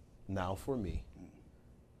this book now for me,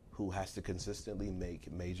 who has to consistently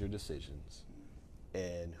make major decisions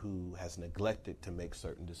and who has neglected to make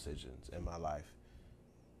certain decisions in my life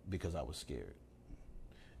because I was scared.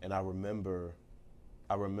 And I remember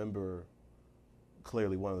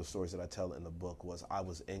clearly one of the stories that I tell in the book was I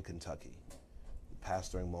was in Kentucky,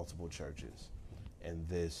 pastoring multiple churches, and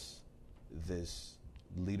this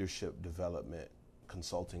leadership development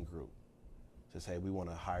consulting group says, hey, we want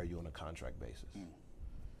to hire you on a contract basis.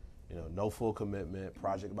 You know, no full commitment,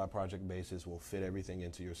 project by project basis, we'll fit everything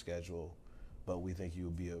into your schedule, but we think you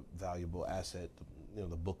would be a valuable asset. You know,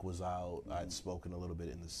 the book was out, I'd spoken a little bit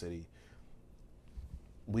in the city.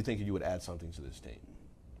 We think you would add something to this team.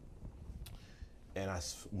 And I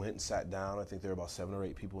went and sat down. I think there were about 7 or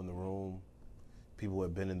 8 people in the room, people who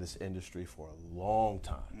have been in this industry for a long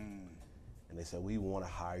time. And they said, we want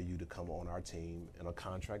to hire you to come on our team on a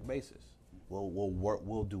contract basis.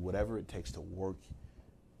 We'll do whatever it takes to work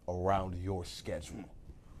around your schedule.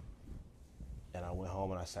 And I went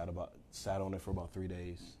home and I sat on it for about 3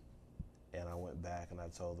 days. And I went back and I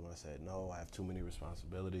told them, I said, no, I have too many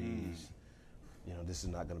responsibilities. You know, this is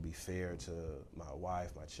not going to be fair to my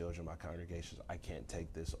wife, my children, my congregations. I can't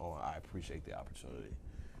take this on. I appreciate the opportunity.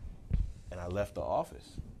 And I left the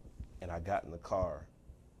office and I got in the car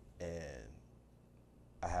and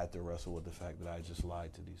I had to wrestle with the fact that I just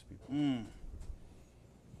lied to these people.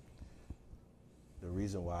 The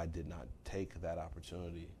reason why I did not take that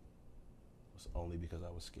opportunity was only because I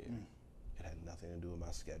was scared. It had nothing to do with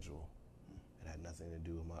my schedule. It had nothing to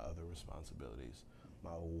do with my other responsibilities.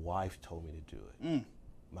 My wife told me to do it.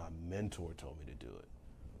 My mentor told me to do it.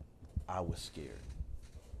 I was scared.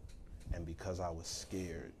 And because I was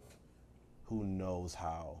scared, who knows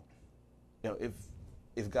how, you know,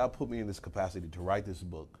 if God put me in this capacity to write this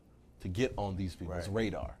book, to get on these people's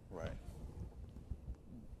radar,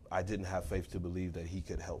 I didn't have faith to believe that he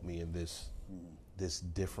could help me in this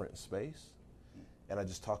different space. And I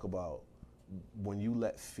just talk about when you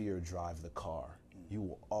let fear drive the car, you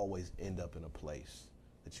will always end up in a place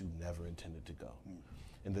that you never intended to go.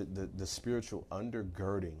 And the spiritual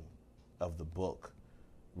undergirding of the book,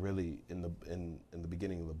 really in the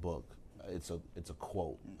beginning of the book, it's a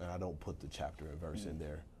quote, and I don't put the chapter and verse in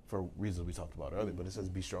there for reasons we talked about earlier, but it says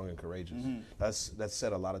be strong and courageous. That's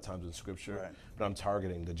said a lot of times in scripture, but I'm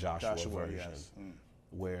targeting the Joshua version,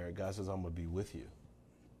 where God says, I'm going to be with you.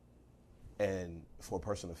 And for a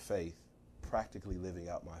person of faith, practically living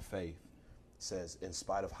out my faith says, in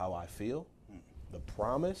spite of how I feel, the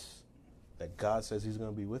promise that God says he's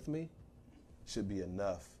going to be with me should be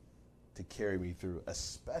enough to carry me through,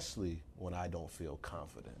 especially when I don't feel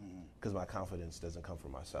confident, because my confidence doesn't come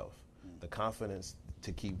from myself. The confidence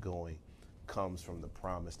to keep going comes from the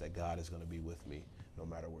promise that God is going to be with me no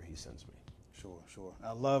matter where he sends me. Sure.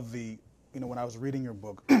 I love when I was reading your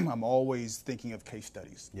book, I'm always thinking of case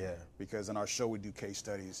studies. Because in our show we do case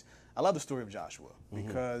studies. I love the story of Joshua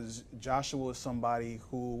because Joshua is somebody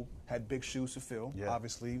who had big shoes to fill.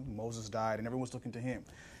 Obviously, Moses died and everyone's looking to him.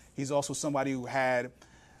 He's also somebody who had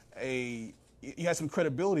he had some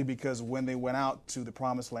credibility because when they went out to the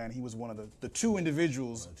promised land, he was one of the 2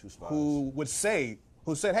 individuals who would say,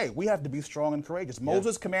 who said, hey, we have to be strong and courageous.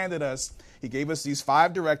 Moses commanded us. He gave us these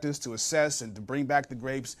 5 directives to assess and to bring back the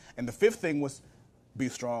grapes. And the 5th thing was be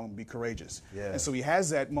strong, be courageous. Yeah. And so he has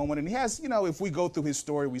that moment. And he has, if we go through his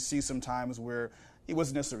story, we see some times where he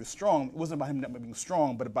wasn't necessarily strong. It wasn't about him not being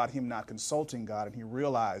strong, but about him not consulting God. And he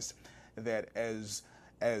realized that as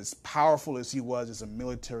powerful as he was as a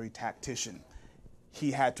military tactician, he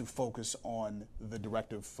had to focus on the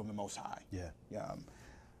directive from the Most High. Yeah.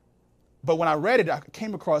 But when I read it, I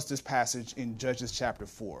came across this passage in Judges chapter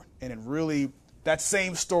 4. And it really, that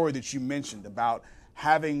same story that you mentioned about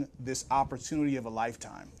having this opportunity of a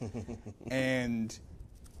lifetime. And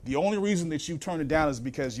the only reason that you turned it down is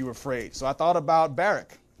because you were afraid. So I thought about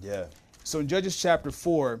Barak. Yeah. So in Judges chapter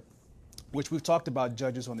 4, which we've talked about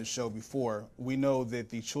Judges on this show before, we know that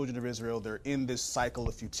the children of Israel, they're in this cycle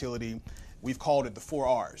of futility. We've called it the 4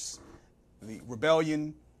 R's. The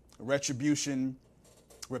rebellion, retribution,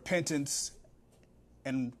 repentance,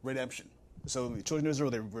 and redemption. So the children of Israel,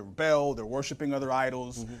 they rebel, they're worshiping other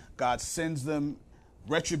idols. God sends them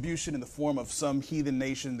retribution in the form of some heathen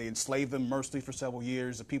nation. They enslave them mercilessly for several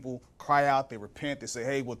years. The people cry out, they repent, they say,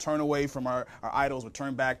 hey, we'll turn away from our idols, we'll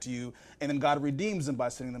turn back to you. And then God redeems them by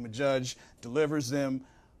sending them a judge, delivers them.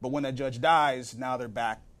 But when that judge dies, now they're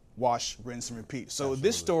back, wash, rinse, and repeat. So Absolutely.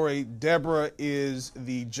 This story, Deborah is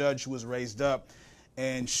the judge who was raised up.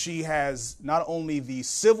 And she has not only the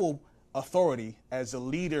civil authority as a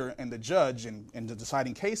leader and the judge and the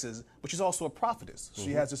deciding cases, but she's also a prophetess.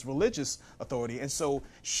 She has this religious authority. And so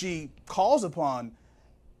she calls upon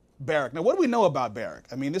Barak. Now, what do we know about Barak?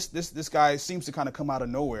 I mean, this guy seems to kind of come out of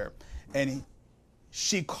nowhere. And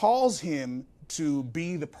she calls him to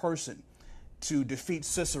be the person to defeat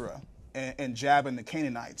Sisera and Jabin the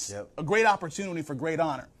Canaanites. Yep. A great opportunity for great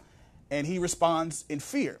honor. And he responds in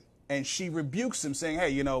fear. And she rebukes him, saying,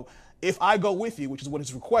 hey, if I go with you, which is what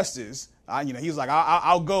his request is, he's like,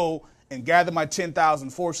 I'll go and gather my 10,000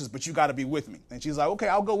 forces, but you got to be with me. And she's like, okay,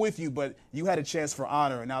 I'll go with you, but you had a chance for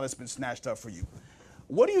honor, and now that's been snatched up for you.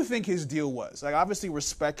 What do you think his deal was? Like, obviously, we're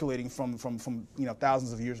speculating from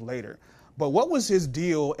thousands of years later. But what was his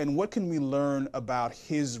deal, and what can we learn about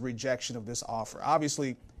his rejection of this offer?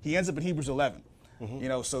 Obviously, he ends up in Hebrews 11.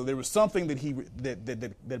 So there was something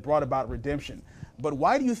that brought about redemption. But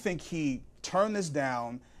why do you think he turned this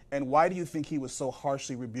down, and why do you think he was so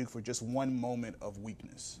harshly rebuked for just one moment of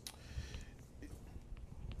weakness?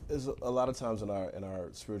 There's a lot of times in our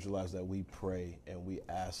spiritual lives that we pray and we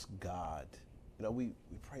ask God. We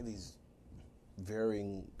pray these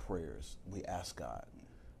varying prayers. We ask God,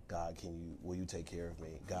 will you take care of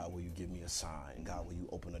me? God, will you give me a sign? God, will you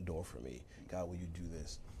open a door for me? God, will you do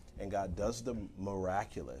this? And God does the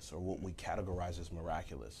miraculous, or what we categorize as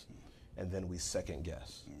miraculous, and then we second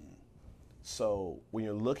guess. So when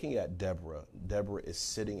you're looking at Deborah is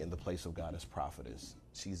sitting in the place of God as prophetess.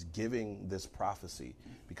 She's giving this prophecy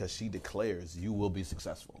because she declares you will be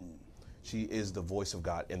successful. She is the voice of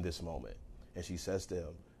God in this moment. And she says to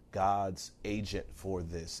him, God's agent for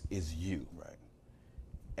this is you. Right.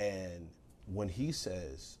 And when he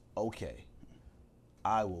says, okay,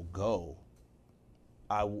 I will go,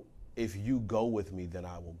 if you go with me, then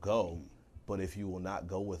I will go. But if you will not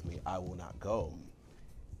go with me, I will not go.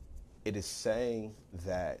 It is saying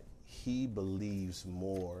that he believes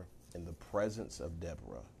more in the presence of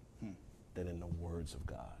Deborah than in the words of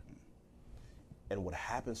God. And what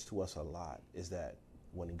happens to us a lot is that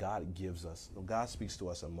when God speaks to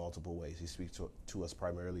us in multiple ways. He speaks to us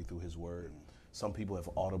primarily through his word. Some people have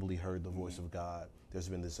audibly heard the voice of God. There's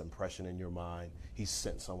been this impression in your mind. He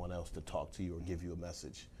sent someone else to talk to you or give you a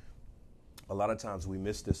message. A lot of times we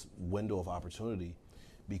miss this window of opportunity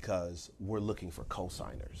because we're looking for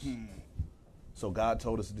co-signers. So God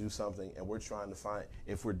told us to do something, and we're trying to find,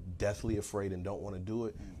 if we're deathly afraid and don't want to do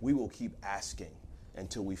it, we will keep asking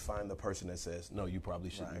until we find the person that says, no, you probably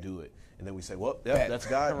shouldn't do it. And then we say, well, yeah, that's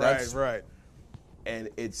God. Right. And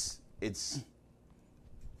it's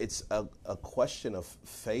a question of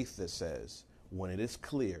faith that says, when it is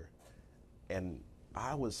clear, and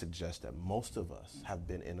I would suggest that most of us have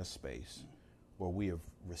been in a space where we have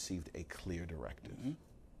received a clear directive,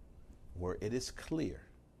 where it is clear.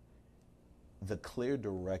 The clear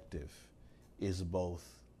directive is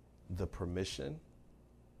both the permission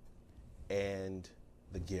and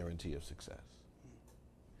the guarantee of success.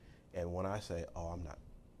 And when I say,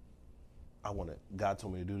 God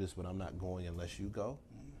told me to do this, but I'm not going unless you go,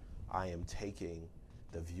 I am taking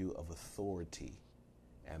the view of authority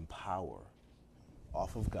and power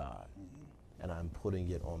off of God, and I'm putting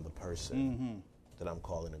it on the person that I'm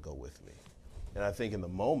calling to go with me. And I think in the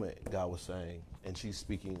moment, God was saying, and she's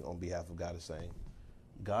speaking on behalf of God, is saying,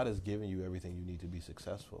 God has given you everything you need to be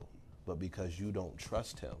successful, but because you don't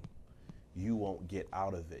trust him, you won't get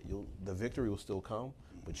out of it. The victory will still come,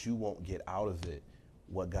 but you won't get out of it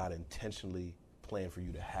what God intentionally planned for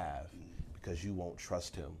you to have, because you won't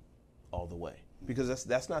trust him all the way. Because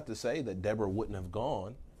that's not to say that Deborah wouldn't have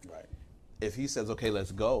gone. Right. If he says, okay,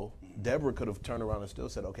 let's go, Deborah could have turned around and still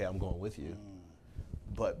said, okay, I'm going with you.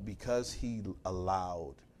 But because he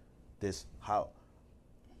allowed this, how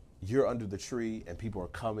you're under the tree and people are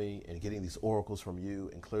coming and getting these oracles from you,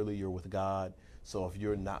 and clearly you're with God. So if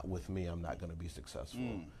you're not with me, I'm not going to be successful.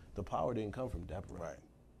 The power didn't come from Deborah. Right.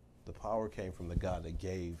 The power came from the God that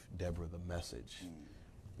gave Deborah the message.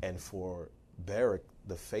 And for Barak,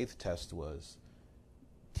 the faith test was,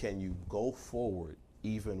 can you go forward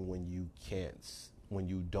even when you can't, when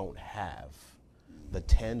you don't have the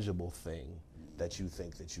tangible thing that you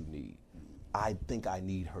think that you need? I think I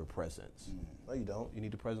need her presence. No, you don't. You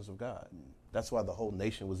need the presence of God. That's why the whole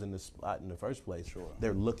nation was in this spot in the first place. Sure.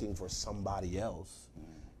 They're looking for somebody else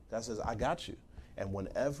that says, I got you. And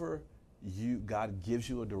whenever God gives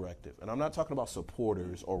you a directive, and I'm not talking about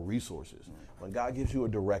supporters or resources. When God gives you a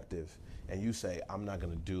directive and you say, I'm not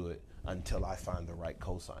going to do it until I find the right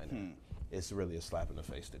cosigner, it's really a slap in the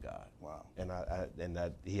face to God. Wow. And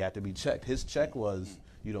that he had to be checked. His check was,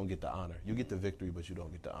 you don't get the honor. You get the victory, but you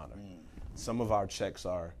don't get the honor. Some of our checks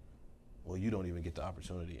are, well, you don't even get the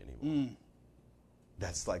opportunity anymore.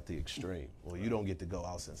 That's like the extreme. Well, you don't get to go,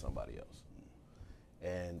 I'll send somebody else.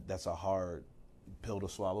 And that's a hard pill to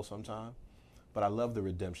swallow sometimes. But I love the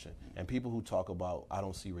redemption. And people who talk about, I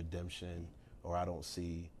don't see redemption, or I don't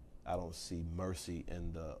see mercy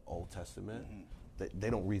in the Old Testament, they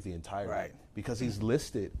don't read the entirety. Right. Because he's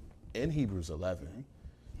listed in Hebrews 11.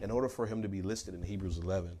 In order for him to be listed in Hebrews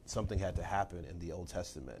 11, something had to happen in the Old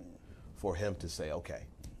Testament for him to say, okay,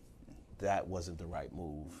 that wasn't the right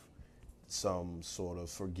move. Some sort of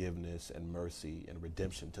forgiveness and mercy and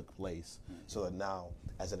redemption took place, so that now,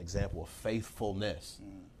 as an example of faithfulness,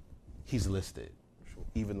 he's listed,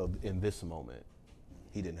 even though in this moment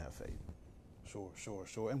he didn't have faith.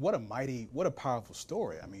 Sure. And what a powerful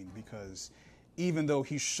story. I mean, because even though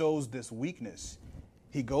he shows this weakness,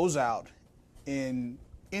 he goes out in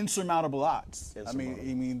insurmountable odds. I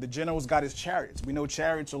mean, the general's got his chariots. We know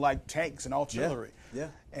chariots are like tanks and artillery. Yeah.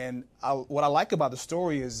 And what I like about the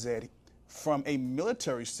story is that from a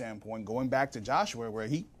military standpoint, going back to Joshua, where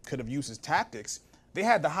he could have used his tactics, they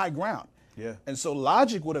had the high ground. Yeah. And so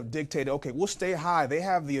logic would have dictated, okay, we'll stay high. They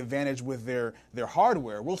have the advantage with their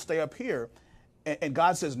hardware. We'll stay up here. And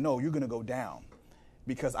God says, no, you're going to go down,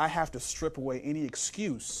 because I have to strip away any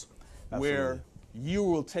excuse where you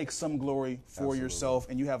will take some glory for yourself,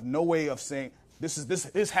 and you have no way of saying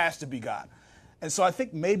this has to be God. And so I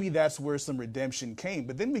think maybe that's where some redemption came.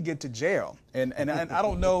 But then we get to jail, and I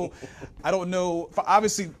don't know.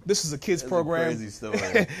 Obviously, this is a kids program. A crazy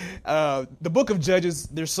story. The Book of Judges.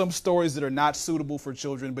 There's some stories that are not suitable for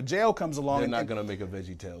children, but jail comes along. They're not going to make a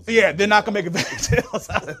VeggieTales. Yeah, they're not going to make a VeggieTales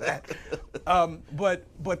out of that.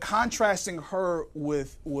 But contrasting her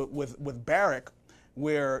with Barak,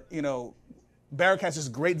 where Barak has this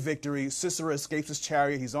great victory. Sisera escapes his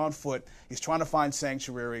chariot. He's on foot. He's trying to find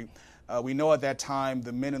sanctuary. We know at that time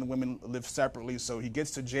the men and the women lived separately, so he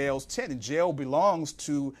gets to jail's tent, and jail belongs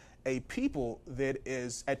to a people that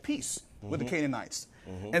is at peace with the Canaanites.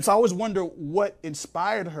 And so I always wonder what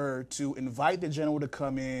inspired her to invite the general to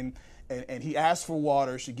come in, and he asks for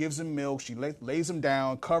water. She gives him milk. She lays him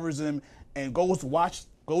down, covers him, and goes to watch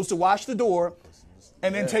the door,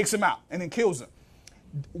 and then takes him out, and then kills him.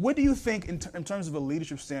 What do you think in terms of a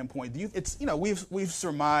leadership standpoint? We've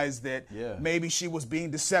surmised that maybe she was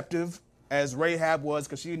being deceptive, as Rahab was,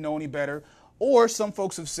 because she didn't know any better, or some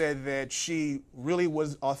folks have said that she really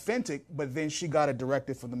was authentic, but then she got a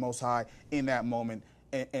directive from the Most High in that moment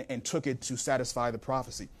and took it to satisfy the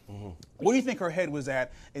prophecy. Where do you think her head was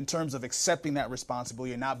at in terms of accepting that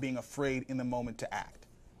responsibility and not being afraid in the moment to act?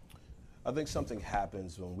 I think something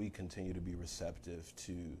happens when we continue to be receptive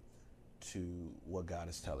to what God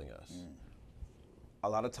is telling us. A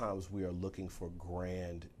lot of times we are looking for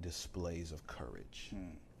grand displays of courage.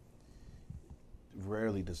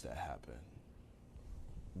 Rarely does that happen.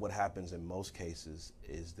 What happens in most cases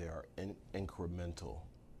is there are incremental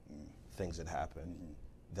things that happen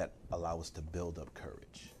that allow us to build up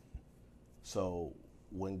courage. So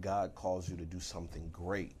when God calls you to do something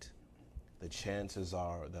great, the chances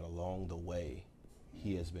are that along the way,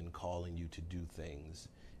 he has been calling you to do things,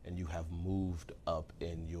 and you have moved up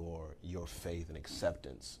in your faith and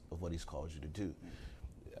acceptance of what he's called you to do.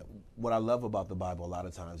 What I love about the Bible a lot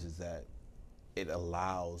of times is that it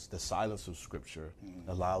allows, the silence of Scripture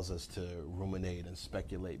allows us to ruminate and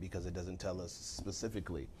speculate, because it doesn't tell us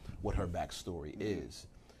specifically what her backstory is.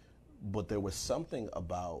 But there was something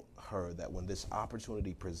about her that when this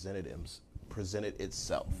opportunity presented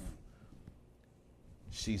itself,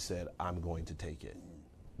 she said, I'm going to take it.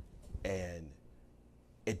 And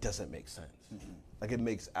it doesn't make sense. Like, it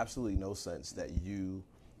makes absolutely no sense that you,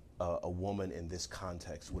 a woman in this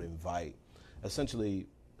context, would invite essentially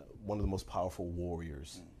one of the most powerful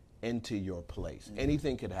warriors into your place.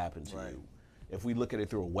 Anything could happen to you. If we look at it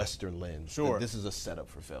through a Western lens, this is a setup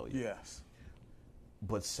for failure. Yes.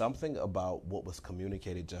 But something about what was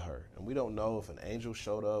communicated to her, and we don't know if an angel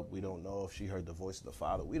showed up, we don't know if she heard the voice of the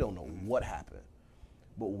Father, we don't know what happened.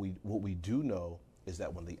 But what we do know is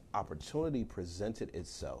that when the opportunity presented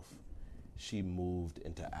itself, she moved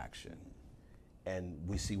into action. And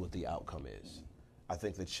we see what the outcome is. I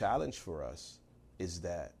think the challenge for us is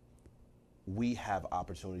that we have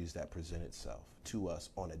opportunities that present itself to us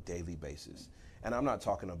on a daily basis. And I'm not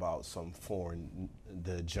talking about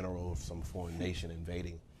the general of some foreign nation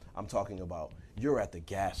invading. I'm talking about you're at the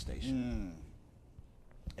gas station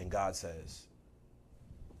and God says,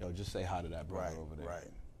 just say hi to that brother over there.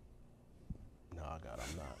 Right. No, God,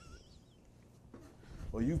 I'm not.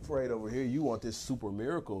 Well, you've prayed over here. You want this super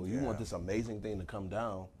miracle. You want this amazing thing to come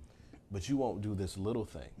down, but you won't do this little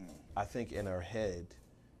thing. I think in her head,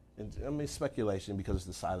 and I mean speculation because it's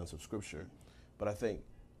the silence of Scripture, but I think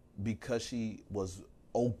because she was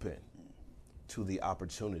open to the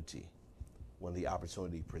opportunity, when the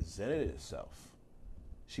opportunity presented itself,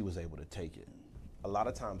 she was able to take it. A lot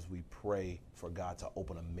of times we pray for God to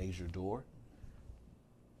open a major door,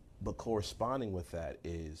 but corresponding with that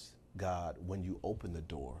is, God, when you open the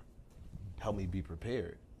door, help me be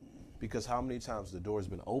prepared. Because how many times the door has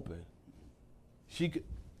been open, he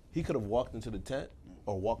could have walked into the tent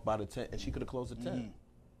or walked by the tent and she could have closed the tent.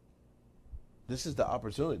 This is the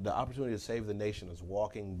opportunity. The opportunity to save the nation is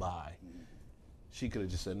walking by. She could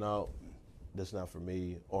have just said, no, that's not for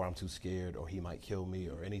me, or I'm too scared, or he might kill me,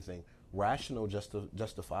 or anything. Rational,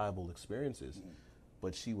 justifiable experiences.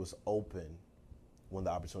 But she was open when the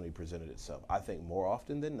opportunity presented itself. I think more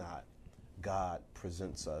often than not, God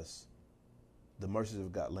presents us the mercies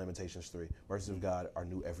of God, Lamentations 3, mercies of God are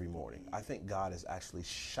new every morning. I think God is actually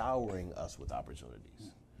showering us with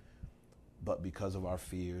opportunities. But because of our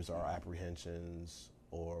fears, our apprehensions,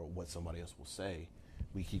 or what somebody else will say,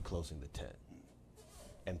 we keep closing the tent.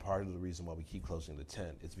 And part of the reason why we keep closing the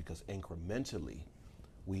tent is because incrementally,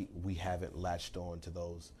 we haven't latched on to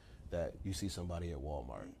those that you see somebody at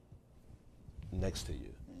Walmart next to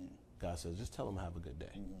you. God says, just tell them have a good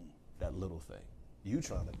day. That little thing. You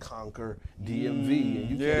trying to conquer DMV and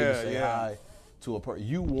you can't even say hi to a person.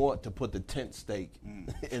 You want to put the tent stake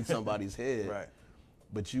in somebody's head,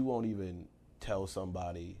 but you won't even tell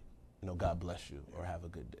somebody, God bless you or have a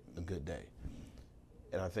good day.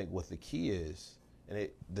 And I think what the key is, and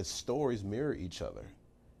the stories mirror each other,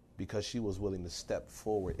 because she was willing to step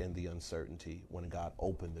forward in the uncertainty when God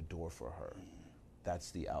opened the door for her.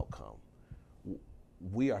 That's the outcome.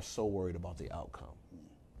 We are so worried about the outcome.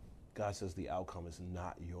 God says the outcome is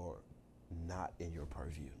not in your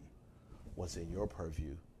purview. What's in your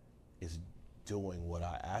purview is doing what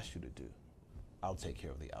I asked you to do. I'll take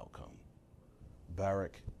care of the outcome.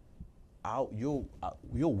 Barak, you'll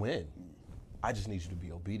win. I just need you to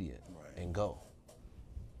be obedient and go.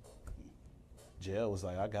 Jael was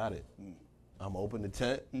like, I got it. I'm open the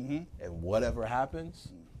tent, and whatever happens,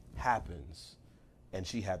 happens. And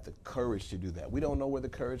she had the courage to do that. We don't know where the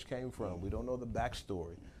courage came from. We don't know the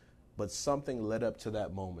backstory. But something led up to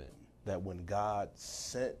that moment that when God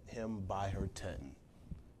sent him by her tent,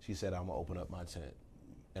 she said, I'm going to open up my tent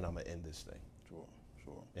and I'm going to end this thing.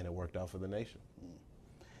 Sure. And it worked out for the nation.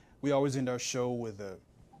 We always end our show with a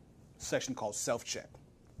section called Self-Check,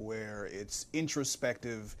 where it's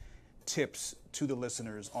introspective tips to the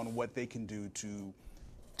listeners on what they can do to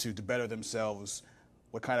better themselves,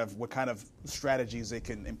 what kind of strategies they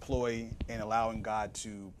can employ in allowing God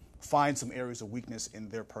to find some areas of weakness in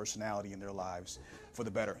their personality, in their lives, for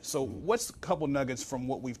the better. So what's a couple nuggets from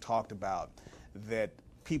what we've talked about that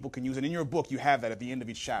people can use? And in your book, you have that at the end of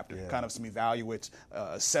each chapter, kind of some evaluate,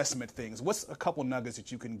 assessment things. What's a couple nuggets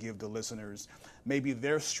that you can give the listeners? Maybe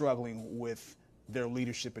they're struggling with their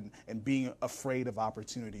leadership and being afraid of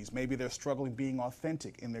opportunities. Maybe they're struggling being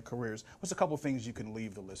authentic in their careers. What's a couple things you can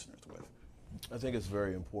leave the listeners with? I think it's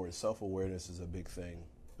very important. Self-awareness is a big thing.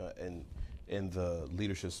 And in the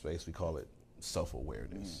leadership space, we call it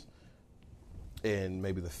self-awareness. In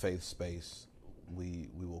maybe the faith space, we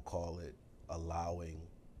will call it allowing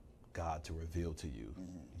God to reveal to you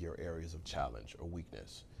your areas of challenge or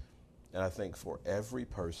weakness. And I think for every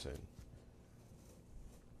person,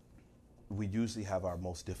 we usually have our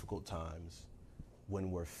most difficult times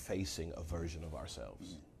when we're facing a version of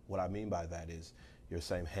ourselves, What I mean by that is your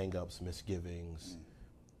same hang-ups, misgivings.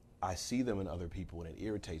 I see them in other people, and it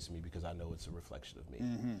irritates me because I know it's a reflection of me.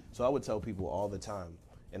 So I would tell people all the time,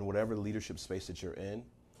 in whatever leadership space that you're in,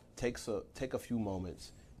 take a few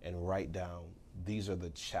moments and write down, these are the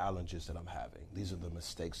challenges that I'm having. These are the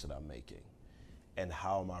mistakes that I'm making. And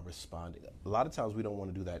how am I responding? A lot of times we don't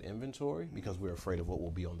want to do that inventory because we're afraid of what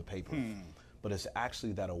will be on the paper. But it's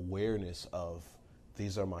actually that awareness of,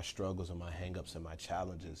 these are my struggles and my hangups and my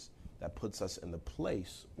challenges, that puts us in the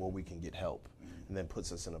place where we can get help, and then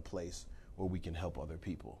puts us in a place where we can help other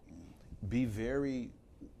people. Be very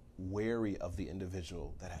wary of the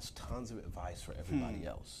individual that has tons of advice for everybody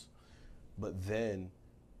else. But then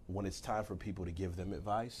when it's time for people to give them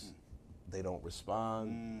advice, they don't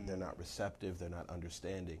respond, they're not receptive, they're not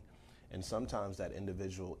understanding. And sometimes that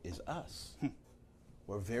individual is us.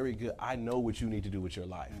 We're very good. I know what you need to do with your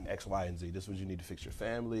life, X, Y, and Z. This is what you need to fix your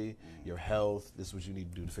family, your health. This is what you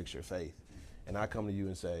need to do to fix your faith. And I come to you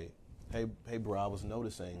and say, hey, bro, I was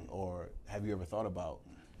noticing, or have you ever thought about,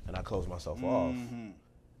 and I close myself off.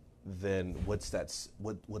 Then what that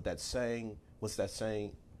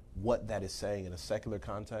is saying in a secular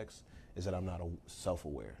context is that I'm not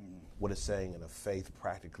self-aware. What it's saying in a faith,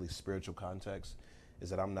 practically spiritual context is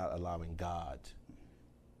that I'm not allowing God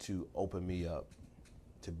to open me up,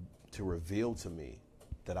 to reveal to me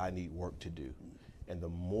that I need work to do. And the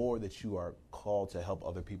more that you are called to help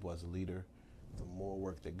other people as a leader, the more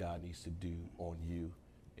work that God needs to do on you,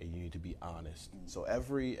 and you need to be honest. So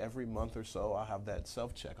every month or so, I'll have that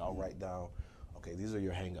self-check. I'll write down, okay, these are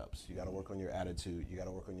your hang-ups. You got to work on your attitude. You got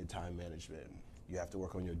to work on your time management. You have to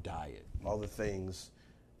work on your diet. All the things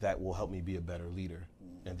that will help me be a better leader.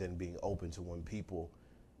 And then being open to when people,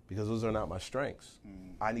 because those are not my strengths.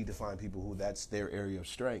 I need to find people who that's their area of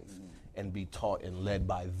strength and be taught and led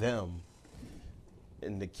by them.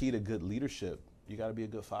 And the key to good leadership, you got to be a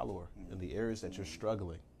good follower. In the areas that you're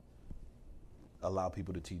struggling, allow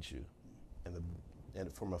people to teach you.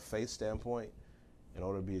 And from a faith standpoint, in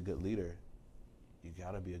order to be a good leader, you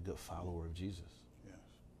got to be a good follower of Jesus. Yes.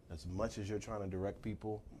 As much as you're trying to direct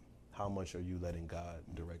people, how much are you letting God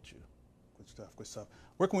direct you? Good stuff, good stuff.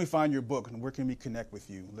 Where can we find your book, and where can we connect with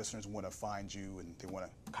you? Listeners want to find you, and they want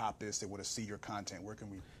to cop this, they want to see your content. Where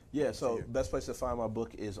can we? Yeah, so best place to find my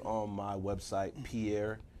book is on my website,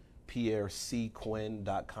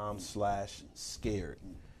 pierrequinn.com/scared.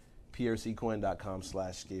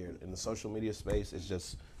 pierrequinn.com/scared. In the social media space, it's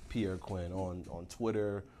just Pierre Quinn. On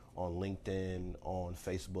Twitter, on LinkedIn, on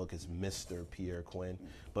Facebook, it's Mr. Pierre Quinn.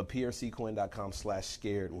 But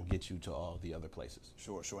pierrequinn.com/scared will get you to all the other places.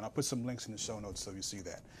 Sure. And I'll put some links in the show notes so you see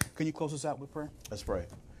that. Can you close us out with prayer? Let's pray.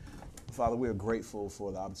 Father, we are grateful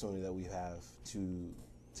for the opportunity that we have to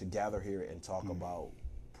gather here and talk about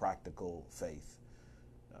practical faith.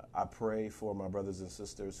 I pray for my brothers and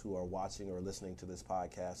sisters who are watching or listening to this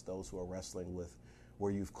podcast, those who are wrestling with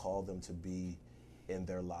where you've called them to be in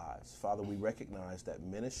their lives. Father, we recognize that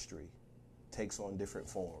ministry takes on different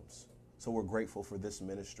forms. So we're grateful for this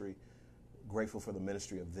ministry, grateful for the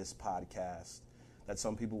ministry of this podcast, that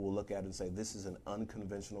some people will look at and say, this is an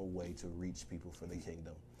unconventional way to reach people for the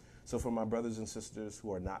kingdom. So for my brothers and sisters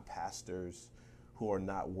who are not pastors, who are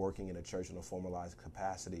not working in a church in a formalized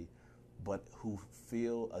capacity, but who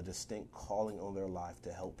feel a distinct calling on their life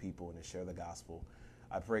to help people and to share the gospel,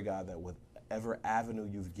 I pray, God, that whatever avenue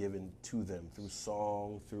you've given to them, through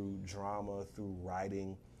song, through drama, through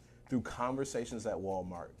writing, through conversations at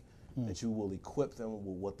Walmart, that you will equip them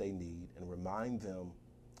with what they need and remind them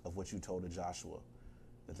of what you told to Joshua,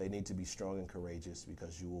 that they need to be strong and courageous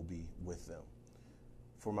because you will be with them.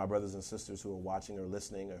 For my brothers and sisters who are watching or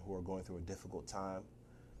listening or who are going through a difficult time,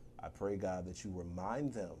 I pray, God, that you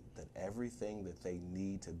remind them that everything that they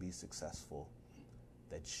need to be successful,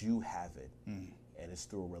 that you have it, and it's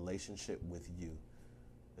through a relationship with you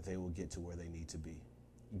that they will get to where they need to be.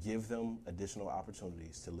 Give them additional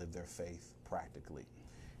opportunities to live their faith practically.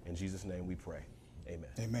 In Jesus' name we pray.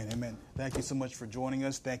 Amen. Amen. Thank you so much for joining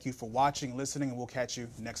us. Thank you for watching, listening, and we'll catch you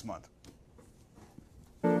next month.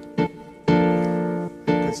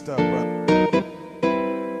 Good stuff, brother.